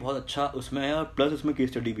 तो ये बहुत अच्छा उसमें है, और प्लस उसमें केस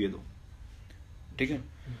स्टडी भी है. तो ठीक है.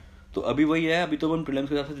 तो अभी वही है. अभी तो अपन प्रीलिम्स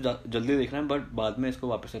के हिसाब से जल्दी देखना है, बट बाद में इसको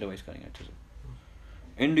वापस से रिवाइज करेंगे अच्छे से.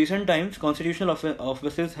 In recent times constitutional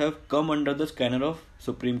offices have come under the scanner of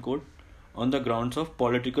supreme court on the grounds of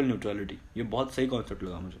political neutrality. ये बहुत सही कॉन्सेप्ट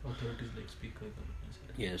लगा मुझे.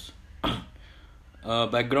 यस.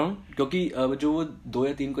 बैकग्राउंड, क्योंकि जो वो 2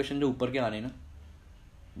 या 3 क्वेश्चन जो ऊपर के आने ना,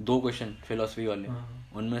 2 क्वेश्चन फिलोसफी वाले,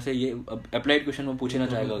 उनमें से ये अप्लाइड क्वेश्चन वो पूछना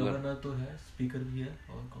चाहेगा. अगर तो है, स्पीकर भी है,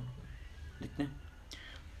 और कौन लिखते हैं.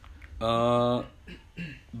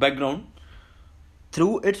 Background.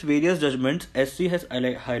 Through its various judgments, SC has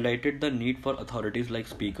highlighted the need for authorities like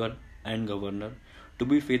Speaker and Governor to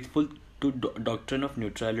be faithful to doctrine of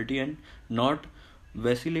neutrality and not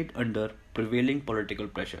vacillate under prevailing political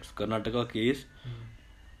pressures. Karnataka case,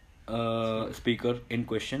 Speaker in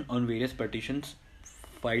question on various petitions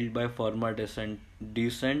filed by former dissident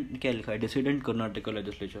Karnataka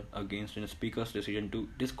legislature against the Speaker's decision to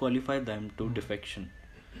disqualify them to defection.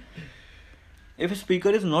 If a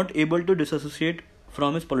Speaker is not able to disassociate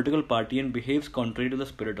from his political party and behaves contrary to the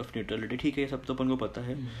spirit of neutrality, ठीक है, ये सब तो अपन को पता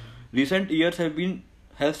है. Recent years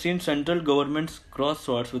have seen central governments cross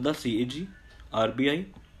swords with the CAG, RBI.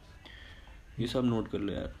 ये सब नोट कर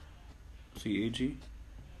लो यार. CAG,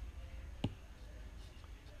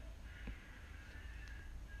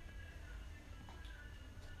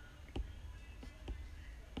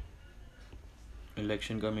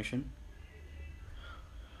 Election Commission.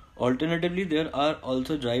 Alternatively, there are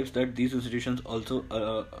also drives that these institutions also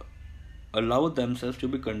allow themselves to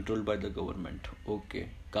be controlled by the government. Okay,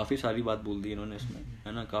 काफ़ी सारी बात बोल दी इन्होंने इसमें,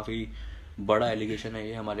 है ना, काफ़ी बड़ा एलिगेशन है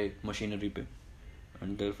ये हमारे मशीनरी पे,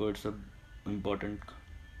 and therefore it's a important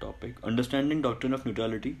topic. Understanding doctrine of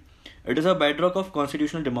neutrality. It is a bedrock of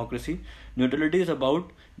constitutional democracy. Neutrality is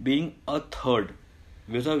about being a third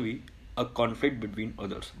vis-a-vis a conflict between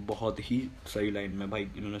others. बहुत ही सही लाइन में भाई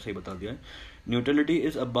इन्होंने सही बता दिया है. Neutrality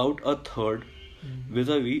is about a third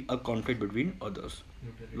vis-a-vis a conflict between others.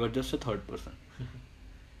 You are just a third person,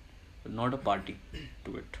 not a party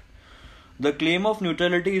to it. The claim of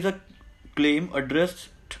neutrality is a claim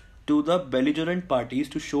addressed to the belligerent parties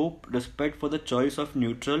to show respect for the choice of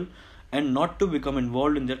neutral and not to become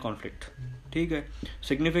involved in their conflict. ठीक है.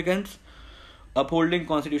 Significance: upholding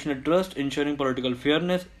constitutional trust, ensuring political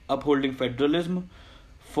fairness, upholding federalism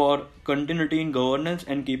for continuity in governance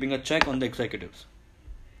and keeping a check on the executives.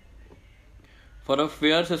 For a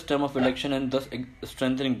fair system of election and thus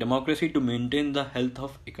strengthening democracy to maintain the health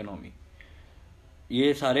of economy.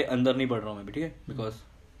 ये सारे अंदर नहीं पढ़ रहा हूँ मैं भी, ठीक है, because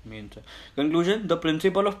main है. Conclusion: the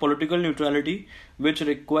principle of political neutrality, which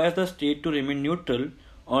requires the state to remain neutral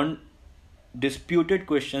on disputed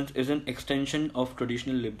questions, is an extension of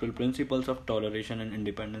traditional liberal principles of toleration and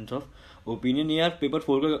independence of opinion. ये यार paper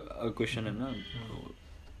 4 का question है ना,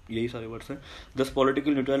 यही सारे words हैं. Thus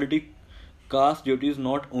political neutrality casts duties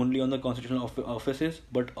not only on the constitutional offices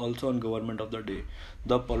but also on government of the day.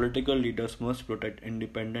 The political leaders must protect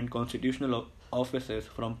independent constitutional offices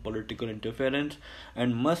from political interference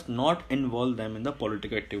and must not involve them in the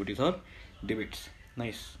political activities or debates.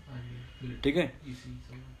 Nice. ठीक है.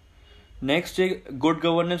 Next एक good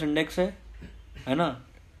governance index है ना.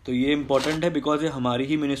 तो ये important है because ये हमारी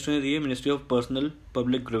ही मिनिस्ट्री ने दी है, ministry of personnel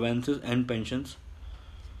public grievances and pensions.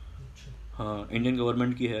 हाँ, इंडियन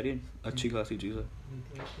गवर्नमेंट की है, ये अच्छी खासी चीज़ है.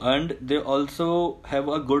 And they also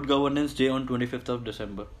have a good governance day on 25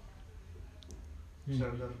 December.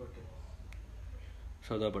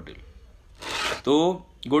 Sardar Patel. तो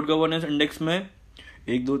गुड गवर्नेंस इंडेक्स में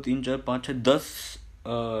 1 2 3 4 5 6 10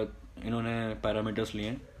 इन्होंने पैरामीटर्स लिए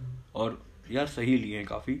हैं और यार सही लिए हैं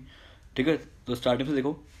काफ़ी. ठीक है. तो स्टार्टिंग से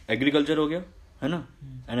देखो, एग्रीकल्चर हो गया, है ना,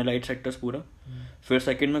 एनालाइट सेक्टर्स पूरा. फिर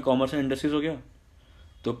सेकंड में कॉमर्स एंड इंडस्ट्रीज हो गया.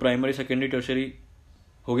 तो प्राइमरी सेकेंडरी टर्शरी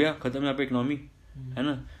हो गया खत्म यहाँ पे. इकोनॉमी है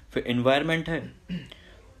ना. फिर एनवायरनमेंट है,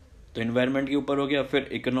 तो एनवायरनमेंट के ऊपर हो गया. फिर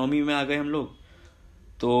इकोनॉमी में आ गए हम लोग,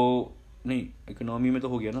 तो नहीं इकोनॉमी में तो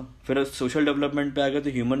हो गया ना. फिर सोशल डेवलपमेंट पे आ गया, तो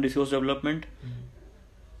human resource development,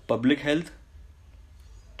 public health.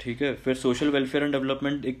 ठीक है. फिर सोशल वेलफेयर एंड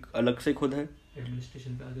डेवलपमेंट एक अलग से खुद है.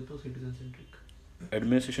 एडमिनिस्ट्रेशन पे आ गया तो सिटीजन सेंट्रिक.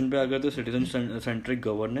 एडमिनिस्ट्रेशन पे आ गया तो citizen centric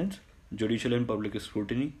governance, judicial and public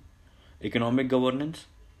scrutiny, economic governance,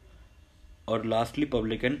 और lastly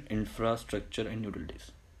public and infrastructure and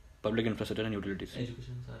utilities. Public infrastructure and utilities,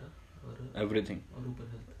 education सारा और एवरीथिंग, और ऊपर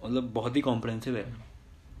हेल्थ. मतलब बहुत ही कॉम्प्रिहेंसिव है.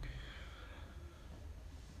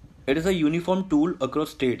 It is a uniform tool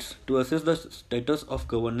across states to assess the status of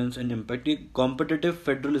governance and impact. Competitive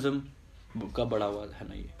federalism का बढ़ावा है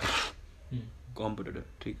ना ये, competitive.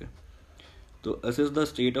 ठीक है. तो assess the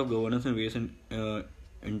state of governance and various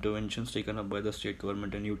interventions taken up by the state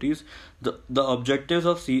government and UTs. The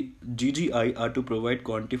objectives of GGI are to provide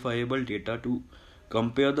quantifiable data to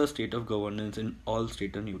compare the state of governance in all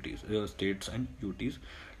states and UTs.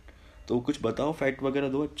 तो कुछ बताओ, fact वगैरह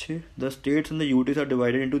दो अच्छे. The states and the UTs are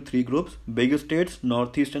divided into 3 groups: big states,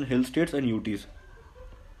 north east and hill states and UTs.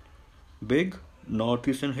 Big, north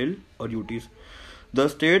east and हिल और UTs. The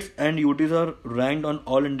states and UTs are ranked on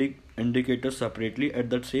all indicators separately. At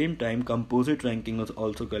the same time, composite ranking was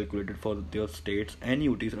also calculated for their states and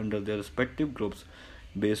UTs under their respective groups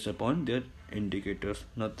based upon their indicators.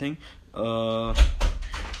 Nothing.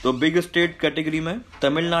 तो big state category में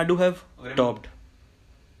Tamil Nadu have topped.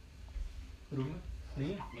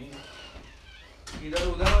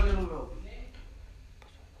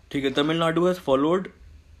 ठीक है. Tamil Nadu has followed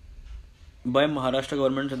by Maharashtra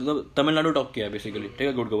government. तो Tamil Nadu top किया है basically. ठीक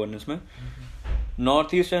है, good governance में.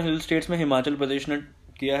 North east and hill states में हिमाचल प्रदेश ने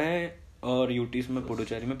किया है और यूटीज में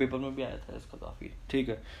पुडुचेरी. में पेपर में भी आया था इसका काफी. ठीक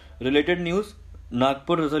है. Related news: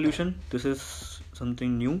 Nagpur resolution. This is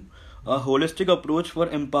something new. A holistic approach for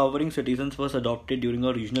empowering citizens was adopted during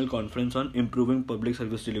a regional conference on improving public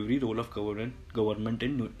service delivery, role of government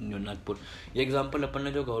in Nagpur. ये एग्जाम्पल अपन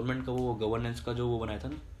ने जो गवर्नमेंट का वो governance का जो वो बनाया था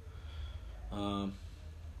ना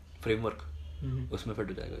फ्रेमवर्क, उसमें फिट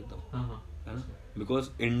हो जाएगा एकदम, है ना. बिकॉज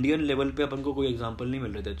इंडियन लेवल पे अपन को कोई एग्जाम्पल नहीं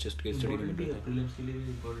मिल रहे थे, अच्छे केस स्टडी नहीं मिल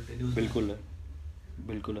रहे थे. बिल्कुल है,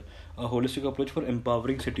 बिल्कुल है. A holistic approach for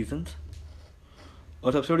empowering citizens.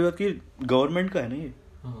 और सबसे बड़ी बात कि गवर्नमेंट का है ना ये,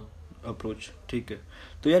 अप्रोच, ठीक है।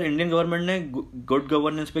 तो यार इंडियन गवर्नमेंट ने गुड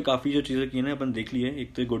गवर्नेंस पे काफ़ी जो चीज़ें की हैं अपन देख ली है।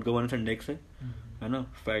 एक तो गुड गवर्नेंस इंडेक्स है ना,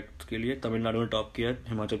 फैक्ट्स के लिए तमिलनाडु ने टॉप किया है,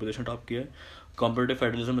 हिमाचल प्रदेश ने टॉप किया है, कॉम्पिटेटिव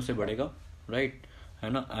फेडरलिज्म इससे बढ़ेगा, राइट, है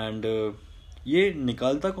ना। एंड ये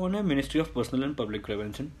निकालता कौन है? Ministry of personal and public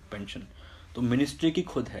grievance and pension. तो मिनिस्ट्री की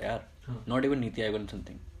खुद है यार, not even NITI Aayog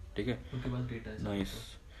something, ठीक है, नाइस।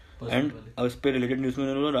 एंड इस पे रिलेटेड न्यूज़ में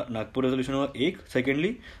उन्होंने नागपुर रेजोल्यूशन हुआ एक।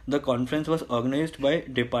 Secondly, the conference was organised by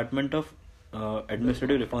department of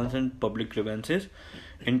administrative reforms and public grievances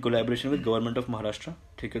in collaboration with government of Maharashtra,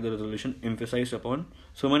 ठीक है। The resolution emphasised upon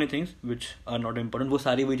so many things which are not important. वो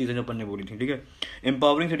सारी वही चीज़ें जो अपन ने बोली थी, ठीक है।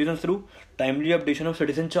 Empowering citizen through timely updation of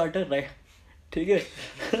citizen charter, right, ठीक है।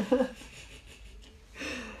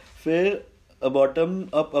 फिर a bottom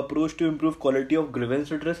up approach to improve quality of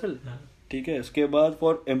grievance redressal, ठीक है। इसके बाद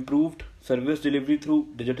for improved service delivery through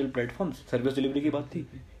digital platforms, service delivery की बात थी,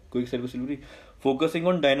 quick service delivery, focusing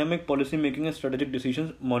on dynamic policy making and strategic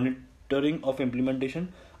decisions, monitoring of implementation,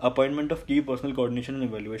 appointment of key personnel coordination and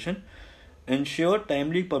evaluation, ensure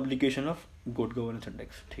timely publication of good governance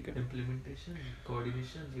index, ठीक है। Implementation,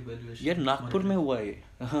 coordination, evaluation यार नागपुर में हुआ है ये,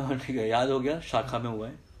 ठीक है, याद हो गया, शाखा में हुआ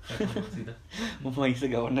है। वहीं से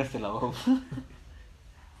गवर्नेंस चलाओ,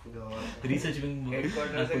 रिसर्च विंग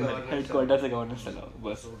हेडक्वार्टर से गवर्नेंस चलाओ,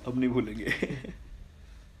 बस अब नहीं भूलेंगे।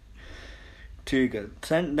 ठीक है।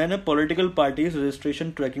 Then political parties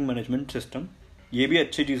registration tracking management system, ये भी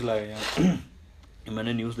अच्छी चीज़ लाए यार।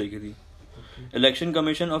 मैंने न्यूज़ देखी थी। Election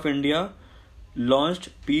commission of India launched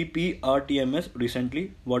PPRTMS recently.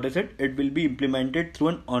 What is it? It will be implemented through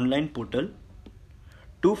an online portal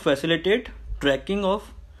to facilitate tracking of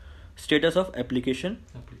status of application.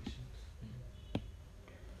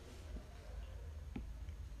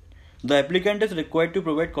 The applicant is required to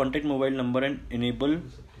provide contact mobile number and enable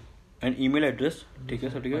an email address. ठीक है,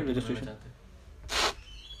 सब ठीक है। Registration,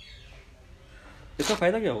 इसका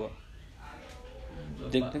फायदा क्या होगा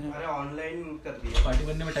देखते हैं। अरे ऑनलाइन कर दिया, पार्टी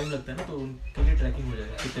बनने में टाइम लगता है ना, तो उनके लिए ट्रैकिंग हो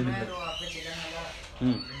जाएगा कितने दिन तक।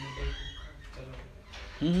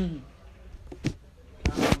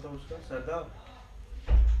 उसका सरदार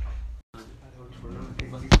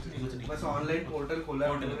बस ऑनलाइन पोर्टल खोला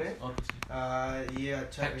है उन्होंने, ये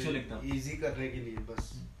अच्छा इजी करने के लिए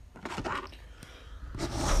बस।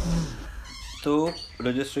 तो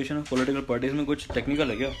रजिस्ट्रेशन ऑफ पॉलिटिकल पार्टीज में कुछ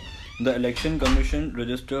टेक्निकल है क्या? The election commission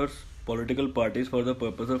registers political parties for the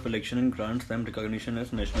purpose of election and grants them recognition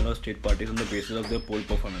as national or state parties on the basis of their poll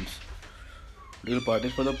performance. Political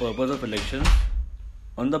parties for the purpose of elections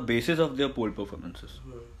on the basis of their poll performances.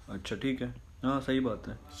 अच्छा, ठीक है, हाँ सही बात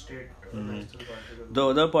है। The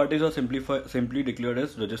other parties are simply declared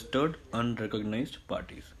as registered unrecognized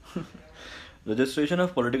parties. Registration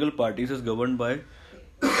of political parties is governed by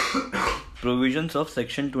provisions of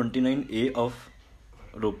section 29A of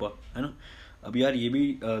ROPA, है ना। अब यार ये भी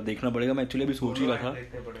देखना पड़ेगा। मैं एक्चुअली अभी सोच ही रहा था,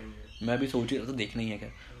 मैं अभी सोच ही रहा था, देखना ही है क्या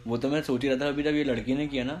वो, तो मैं सोच ही रहा था अभी जब ये लड़की ने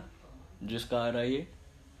किया ना, जिसका आ रहा है ये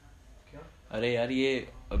क्या? अरे यार ये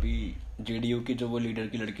अभी JDU की जो वो लीडर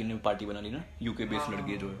की लड़की ने पार्टी बना ली ना, UK बेस्ड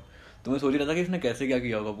लड़की है जो है, तो मैं सोच ही रहा था कि इसने कैसे क्या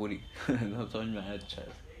किया होगा पूरी। समझ में आया, अच्छा है,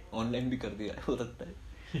 ऑनलाइन भी कर दिया हो सकता है।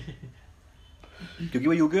 क्योंकि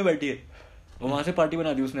वो UK में बैठी है, वो वहाँ से पार्टी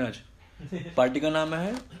बना दी उसने आज। पार्टी का नाम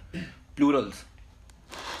है प्लूरल्स,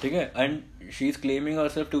 ठीक है, and she is claiming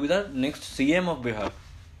herself to be the next CM of Bihar.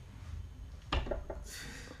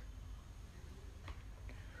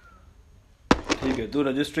 ठीक है। तो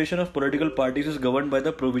registration of political parties is governed by the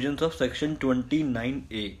provisions of section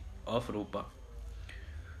 29A of रोपा।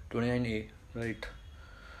 29A, right.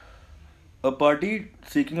 A party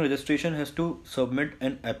seeking registration has to submit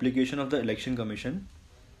an application of the election commission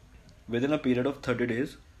within a period of 30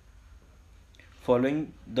 days following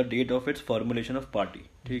the date of its formulation of party,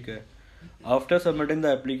 ठीक है। After submitting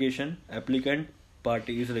the application, applicant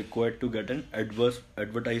party is required to get an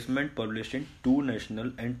advertisement published in 2 national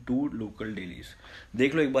and 2 local dailies.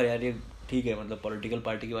 देख लो एक बार यार, ये ठीक है, मतलब political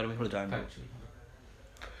party के बारे में थोड़ा जानना।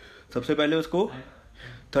 सबसे पहले उसको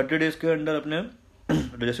 30 days के अंदर अपने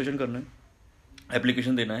रजिस्ट्रेशन करना है,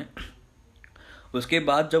 एप्लीकेशन देना है। उसके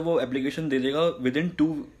बाद जब वो एप्लीकेशन दे देगा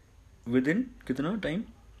विद इन कितना टाइम,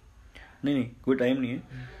 नहीं कोई टाइम नहीं है,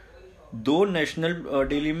 2 नेशनल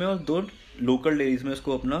डेली में और 2 लोकल डेलीज में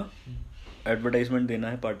उसको अपना एडवर्टाइजमेंट देना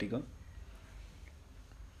है पार्टी का,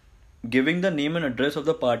 giving the name and address of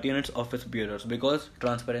the party and its office bearers, because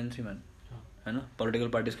transparency man, है ना। पॉलिटिकल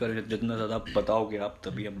पार्टीज के बारे में जितना ज़्यादा बताओगे आप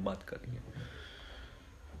तभी हम बात करेंगे।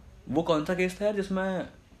 वो कौन सा केस था यार जिसमें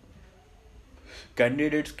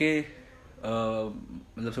कैंडिडेट्स के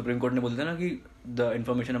मतलब सुप्रीम कोर्ट ने बोलते ना कि the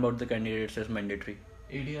information about the candidates is mandatory,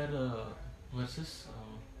 ADR versus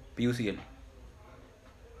PUCL,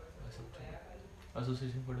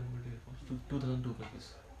 association for democratic reforms 2002 का केस?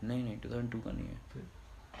 नहीं 2002 का नहीं है। फिर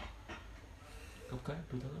कब का है?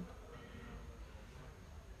 2000?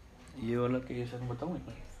 ये वाला केस है, बताऊँ एक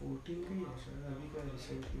बार? 14 का ही है शायद, अभी का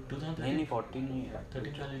रिसेंटली। 2013? नहीं 14 नहीं है,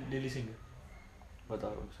 13 का दिल्ली सिंह है। बता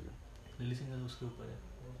रहा हूँ इसलिए। दिल्ली सिंह का उसके ऊपर है,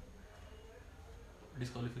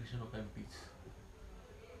 डिस्क्वालिफिकेशन ऑफ एमपीज।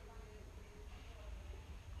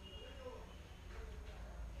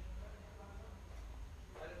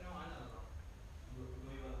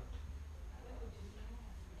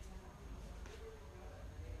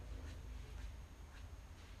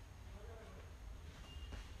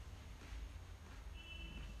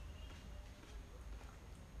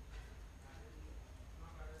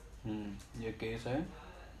 ये केस है,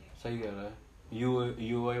 सही कह रहा है,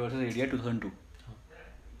 यूआई वर्सेस एडीआई 2002।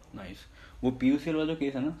 नाइस। वो पीयूसीएल वाला जो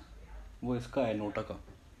केस है ना, वो इसका है, नोटा का।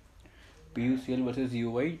 पीयूसीएल वर्सेस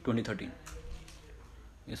यूआई 2013,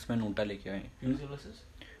 इसमें नोटा लेके आए। PUCL versus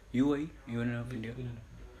UI, union of India.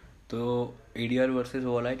 तो एडीआर वर्सेस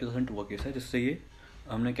वो वाला है 2002 का केस है, जिससे ये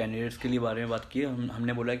हमने कैंडिडेट्स के लिए बारे में बात की है।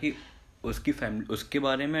 हमने बोला कि उसकी फैमिली, उसके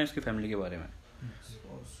बारे में, उसकी फैमिली के बारे में,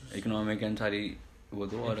 इकोनॉमिक एंड सारी वो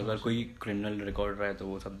दो, और अगर कोई क्रिमिनल रिकॉर्ड रहा है तो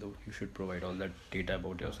वो सब दो। You should provide all that data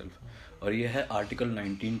about yourself. और ये है आर्टिकल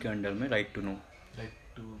 19 के अंडर में, right to know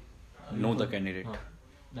the candidate.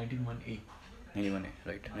 19(1)(a) 91A,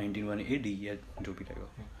 right. 91A D या जो भी रहेगा।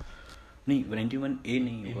 नहीं 91A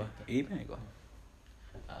नहीं होगा, ए में आएगा।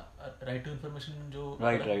 राइट टू इन्फॉर्मेशन जो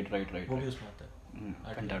राइट वो भी उसमें आता है।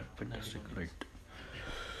 Fantastic, right.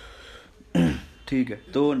 ठीक है।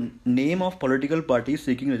 तो name of political parties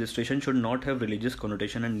seeking registration should not have religious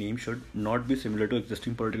connotation and name should not be similar to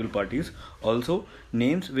existing political parties. Also,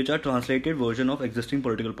 names which are translated version of existing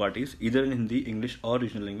political parties, either in Hindi, English or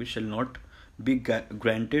regional language, shall not be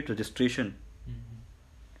granted registration.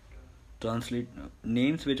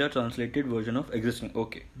 Names which are translated version of existing.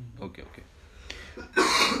 Okay.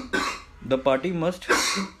 The party must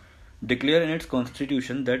declare in its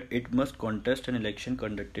constitution that it must contest an election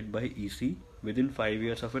conducted by EC within 5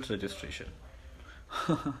 years of its registration.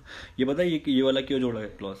 ये पता है ये वाला क्यों जोड़ा है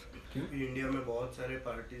clause? क्यों? India में बहुत सारे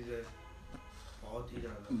पार्टीज है, बहुत ही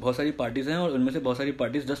ज्यादा। बहुत सारी पार्टीज हैं, और उनमें से बहुत सारी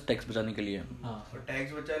पार्टीज जस्ट टैक्स बचाने के लिए हैं। और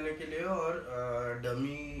टैक्स बचाने के लिए, और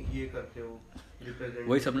डमी ये करते हो रिप्रेजेंट।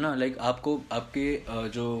 वही सब ना, लाइक आपको आपके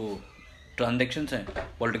जो ट्रांजेक्शन्स हैं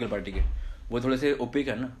पॉलिटिकल पार्टी के, वो थोड़े से ओपेक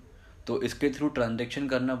है ना, तो इसके थ्रू ट्रांजेक्शन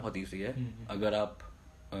करना बहुत ईजी है अगर आप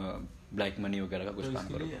ब्लैक मनी वगैरह का कुछ काम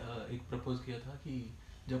करो। एक प्रपोज किया था कि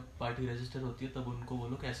जब पार्टी रजिस्टर होती है तब उनको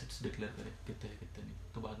बोलो कि एसेट्स डिक्लेयर करें, कितने हैं कितने नहीं,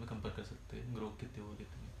 तो बाद में कंपेयर कर सकते हैं ग्रो कितने हो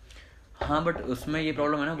कितने नहीं। हाँ, बट उसमें ये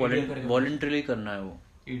प्रॉब्लम है ना, वॉलंटरीली करना है वो,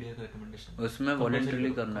 ईडीए का रिकमेंडेशन उसमें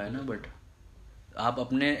वॉलंटरीली करना है ना, बट आप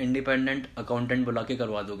अपने इंडिपेंडेंट अकाउंटेंट बुला के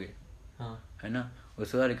करवा दोगे, है ना।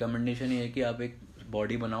 उसका रिकमेंडेशन ये है कि आप एक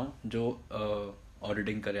बॉडी बनाओ जो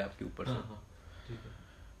ऑडिटिंग करे आपके ऊपर से।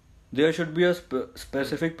 There should be a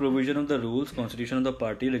specific provision of the rules, constitution of the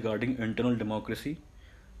party regarding internal democracy.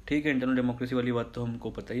 ठीक है, इंटरनल डेमोक्रेसी वाली बात तो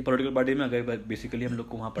हमको पता ही। पॉलिटिकल पार्टी में अगर बेसिकली हम लोग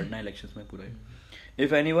को वहाँ पढ़ना है इलेक्शंस में पूरा है।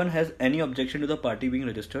 If anyone has any objection to the party being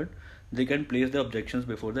registered, they can place the objections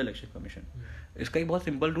before the election commission. इसका एक बहुत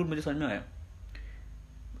सिंपल रूल मुझे समझ में आया।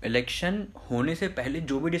 इलेक्शन होने से पहले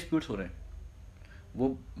जो भी डिस्प्यूट्स हो रहे हैं,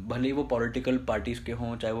 वो भले ही वो पॉलिटिकल पार्टीज़ के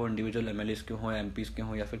हों, चाहे वो इंडिविजुअल एमएलएस के हों, एमपीज़ के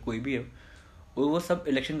हों, या फिर कोई भी हो, वो सब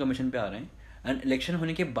इलेक्शन कमीशन पे आ रहे हैं। एंड इलेक्शन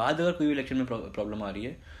होने के बाद अगर कोई भी इलेक्शन में प्रॉब्लम आ रही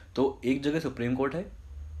है, तो एक जगह सुप्रीम कोर्ट है,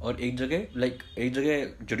 और एक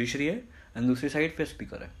जगह जुडिशरी है, एंड दूसरी साइड पे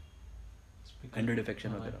स्पीकर है, एंड डिफेक्शन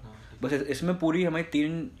वगैरह। बस इसमें पूरी हमारी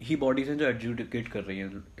 3 ही बॉडीज हैं जो एडजुडिकेट कर रही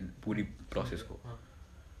हैं पूरी प्रोसेस को।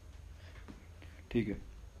 ठीक है।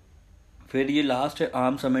 फिर ये लास्ट है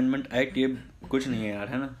आर्म्स अमेंडमेंट एक्ट। ये कुछ नहीं है यार,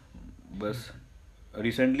 है ना, बस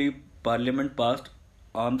recently parliament passed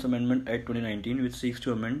Arms Amendment Act 2019, which seeks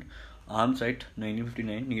to amend Arms Act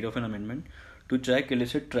 1959, need of an amendment to check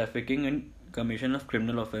illicit trafficking and commission of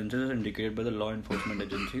criminal offences as indicated by the law enforcement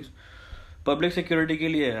agencies. Public security के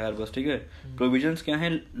लिए है यार बस, ठीक है। Provisions क्या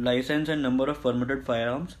हैं? License and number of permitted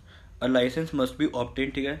firearms. A license must be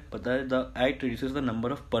obtained, ठीक है, पता है। The act reduces the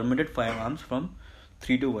number of permitted firearms from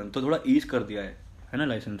 3 to 1, तो थोड़ा ईज कर दिया है ना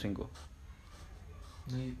लाइसेंसिंग को।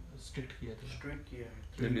 नहीं, स्ट्रिक्ट किया है।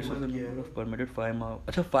 परमिटेड फायर,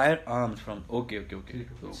 अच्छा fire arms from, okay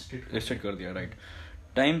restrict कर दिया, right.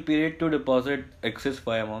 Time period to deposit access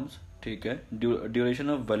fire arms, ठीक है। Duration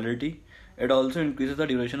of validity, it also increases the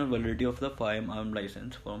duration of validity of the fire arm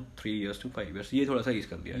licence from 3 years to 5 years। ये थोड़ा सा ease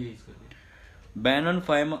कर दिया है। Ban on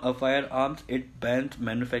fire arms, it bans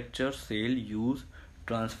manufacture, cell, use,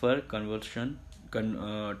 transfer, conversion,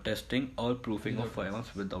 testing और proofing of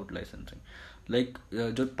firearms without licensing. Like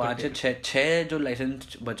जो 5 या 6 जो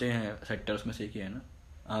लाइसेंस बचे हैं सेक्टर्स में से एक ही है ना,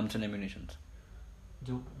 आर्म्स एंड एम्यूनिशंस.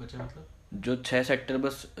 जो बचे मतलब जो 6 सेक्टर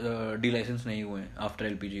बस डी लाइसेंस नहीं हुए हैं आफ्टर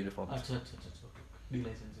एलपीजी रिफॉर्म. अच्छा डी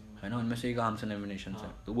लाइसेंसिंग है ना, उनमें से एक आर्म्स एंड एम्यूनिशंस है.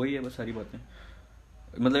 तो वही है बस सारी बातें.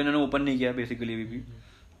 मतलब इन्होंने ओपन नहीं किया बेसिकली अभी भी.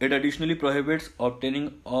 इट एडिशनली प्रोहिबिट्स ऑब्टेनिंग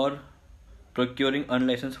और procuring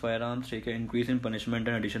unlicensed firearms, take an increase in punishment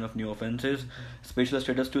and addition of new offences, special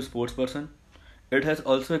status to sports person. It has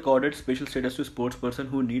also accorded special status to sports person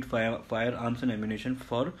who need firearms and ammunition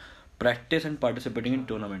for practice and participating in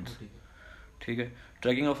tournaments. ठीक है.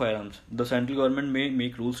 Tracking of firearms. The central government may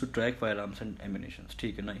make rules to track firearms and ammunition.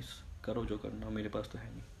 ठीक है, nice. करो जो करना, मेरे पास तो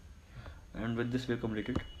है नहीं. And with this we have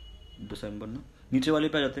completed December ना. नीचे वाले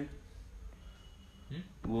पे आ जाते हैं.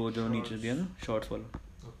 वो जो नीचे दिया ना शॉर्ट्स वाला.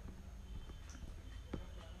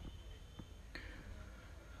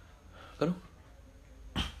 करो.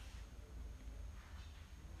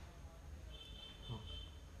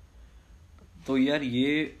 तो यार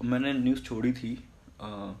ये मैंने न्यूज़ छोड़ी थी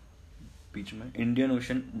बीच में. Indian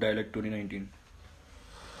ocean dialogue 2019.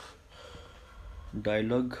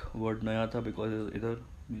 Dialogue word नया था बिकॉज इधर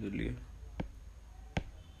मेरे लिए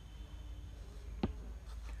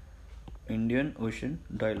इंडियन ओशन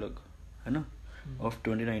डायलॉग है ना ऑफ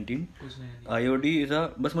 2019. IOD इज अ,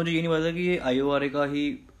 बस मुझे ये नहीं पता कि ये IORA का ही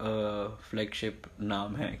फ्लैगशिप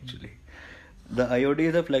नाम है actually. The IOD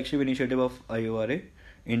is a flagship initiative of IORA,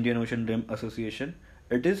 Indian Ocean Rim Association.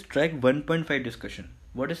 It is track 1.5 discussion.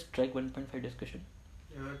 What is track 1.5 discussion?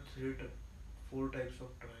 There are 4 types of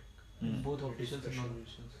track. Both officials and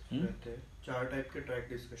non-officials रहते हैं. 4 type के track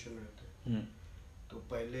discussion रहते हैं. तो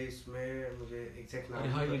पहले इसमें मुझे exact नाम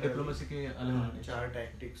नहीं पता. डिप्लोमेसी के अलग 4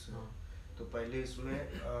 टैक्टिक्स हैं. तो पहले इसमें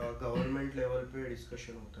गवर्नमेंट लेवल पे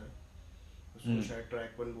डिस्कशन होता है, उसको शायद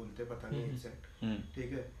ट्रैक 1 बोलते हैं, पता नहीं एग्जैक्ट.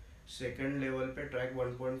 ठीक है. सेकंड लेवल पे ट्रैक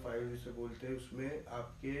 1.5 जिसे बोलते हैं, उसमें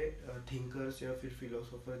आपके थिंकर्स या फिर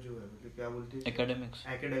फिलोसोफर जो है, मतलब क्या बोलते हैं,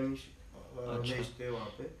 एकेडमिक्स भेजते हैं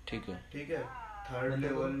वहाँ पे. ठीक है. थर्ड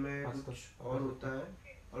लेवल में कुछ और होता है,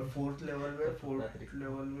 और फोर्थ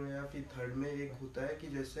लेवल में या फिर थर्ड में एक होता है कि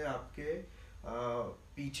जैसे आपके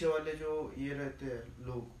पीछे वाले जो ये रहते हैं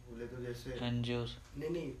लोग बोले तो जैसे एनजीओस,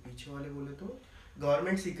 नहीं पीछे वाले बोले तो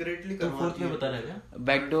गवर्नमेंट सीक्रेटली करवाती है. तो फोर्थ में बता रहा है क्या?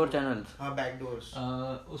 Backdoor channels. हाँ बैकडोर्स.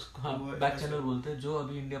 उसको बैक चैनल बोलते हैं. जो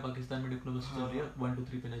अभी इंडिया पाकिस्तान में डिप्लोमेसी चल रही है 1 2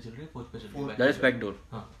 3 पे नहीं चल रही है, 4 पे चल रही है. That is backdoor.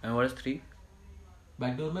 हां. And what is 3?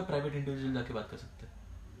 बैकडोर में प्राइवेट इंडिविजुअल जाके बात कर सकते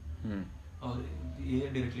हैं. और ये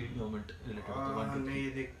डायरेक्टली गवर्नमेंट रिलेटेड होता है. नहीं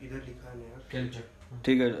ये देख इधर लिखा है यार. क्या लिखा?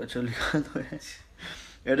 ठीक है, अच्छा लिखा तो है.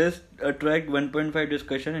 It is a track 1.5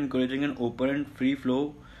 discussion encouraging an open and free flow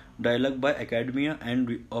dialogue by academia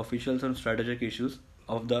and officials on strategic issues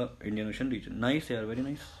of the Indian Ocean region. Nice yaar, very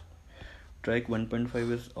nice. Track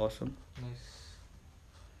 1.5 is awesome. Nice.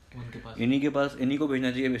 इन्हीं को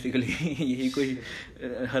भेजना चाहिए basically. यही कोई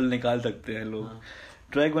हल निकाल सकते हैं लोग.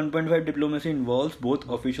 Track 1.5 diplomacy involves both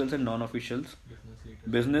officials and non-officials,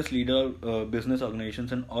 business leader, business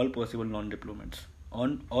organizations and all possible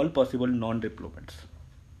non-diplomats.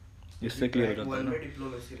 इससे क्लियर हो जाता है ना.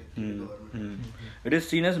 It is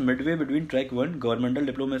seen as midway between track 1 governmental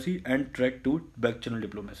diplomacy and track 2 back channel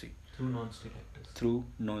diplomacy through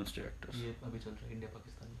non-state actors. ये अभी चल रहा है इंडिया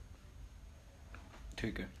पाकिस्तान में.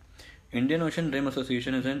 ठीक है. Indian Ocean Rim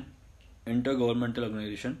Association is an intergovernmental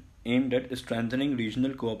organization aimed at strengthening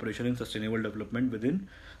regional cooperation in sustainable development within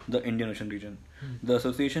the Indian Ocean region. The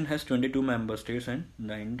association has 22 member states and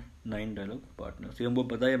 9 dialogue partners. ये हमको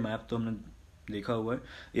पता है, मैप तो हमने देखा हुआ है.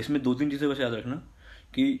 इसमें 2-3 चीजें बस याद रखना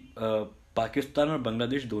कि पाकिस्तान और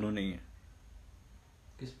बांग्लादेश दोनों नहीं है.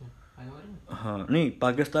 किसमें? हाँ नहीं,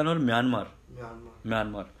 पाकिस्तान और म्यांमार.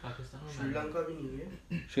 श्रीलंका भी नहीं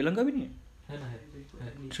है. श्रीलंका भी नहीं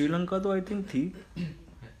है. श्रीलंका तो आई थिंक थी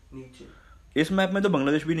नीचे. इस मैप में तो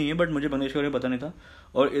बांग्लादेश भी नहीं है, बट मुझे बांग्लादेश के बारे में पता नहीं था.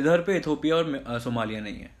 और इधर पे इथोपिया और सोमालिया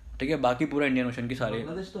नहीं है. ठीक है. बाकी पूरा इंडियन ओशन की सारे.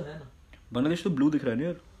 बांग्लादेश तो है ना. बांग्लादेश तो ब्लू दिख रहा है ना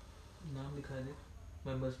यार. नाम लिखा है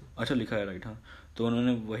मेंबर्स में. अच्छा लिखा है, राइट. हाँ तो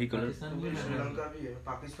उन्होंने वही कलर. श्रीलंका भी है,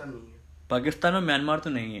 पाकिस्तान नहीं है. पाकिस्तान और म्यांमार तो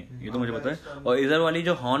नहीं है, ये तो मुझे पता है. और इधर वाली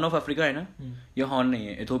जो हॉर्न ऑफ अफ्रीका है ना, ये हॉर्न नहीं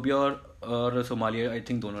है. इथोपिया और सोमालिया आई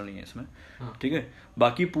थिंक दोनों नहीं है इसमें. ठीक है.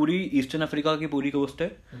 बाकी पूरी ईस्टर्न अफ्रीका की पूरी कोस्ट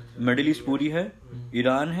है, मिडिल ईस्ट पूरी है,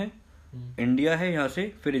 ईरान है, इंडिया है यहाँ से.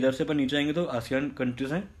 फिर इधर से पर नीचे आएंगे तो आसियान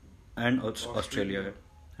कंट्रीज हैं एंड ऑस्ट्रेलिया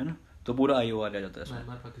है ना. तो पूरा IOR आ जाता है इसमें.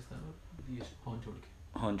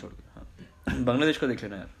 हॉर्न छोड़ के. हाँ बांग्लादेश का देख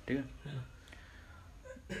लेना यार. ठीक है.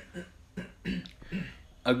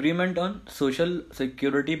 Agreement on social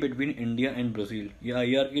security between India and Brazil. ये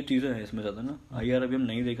IR की चीज़ें हैं इसमें ज़्यादा ना. IR अभी हम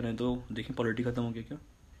नहीं देख रहे हैं, तो देखिए पॉलिटी खत्म हो गया क्या.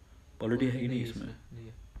 पॉलिटी है ही नहीं इसमें। नहीं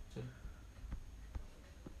है, चल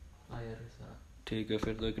IRS ठीक है,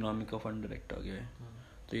 फिर तो इकोनॉमिक का फंड डायरेक्ट आ गया है।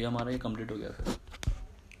 तो ये हमारा ये कंप्लीट हो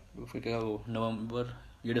गया फिर क्या वो नवंबर,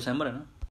 ये दिसंबर है ना?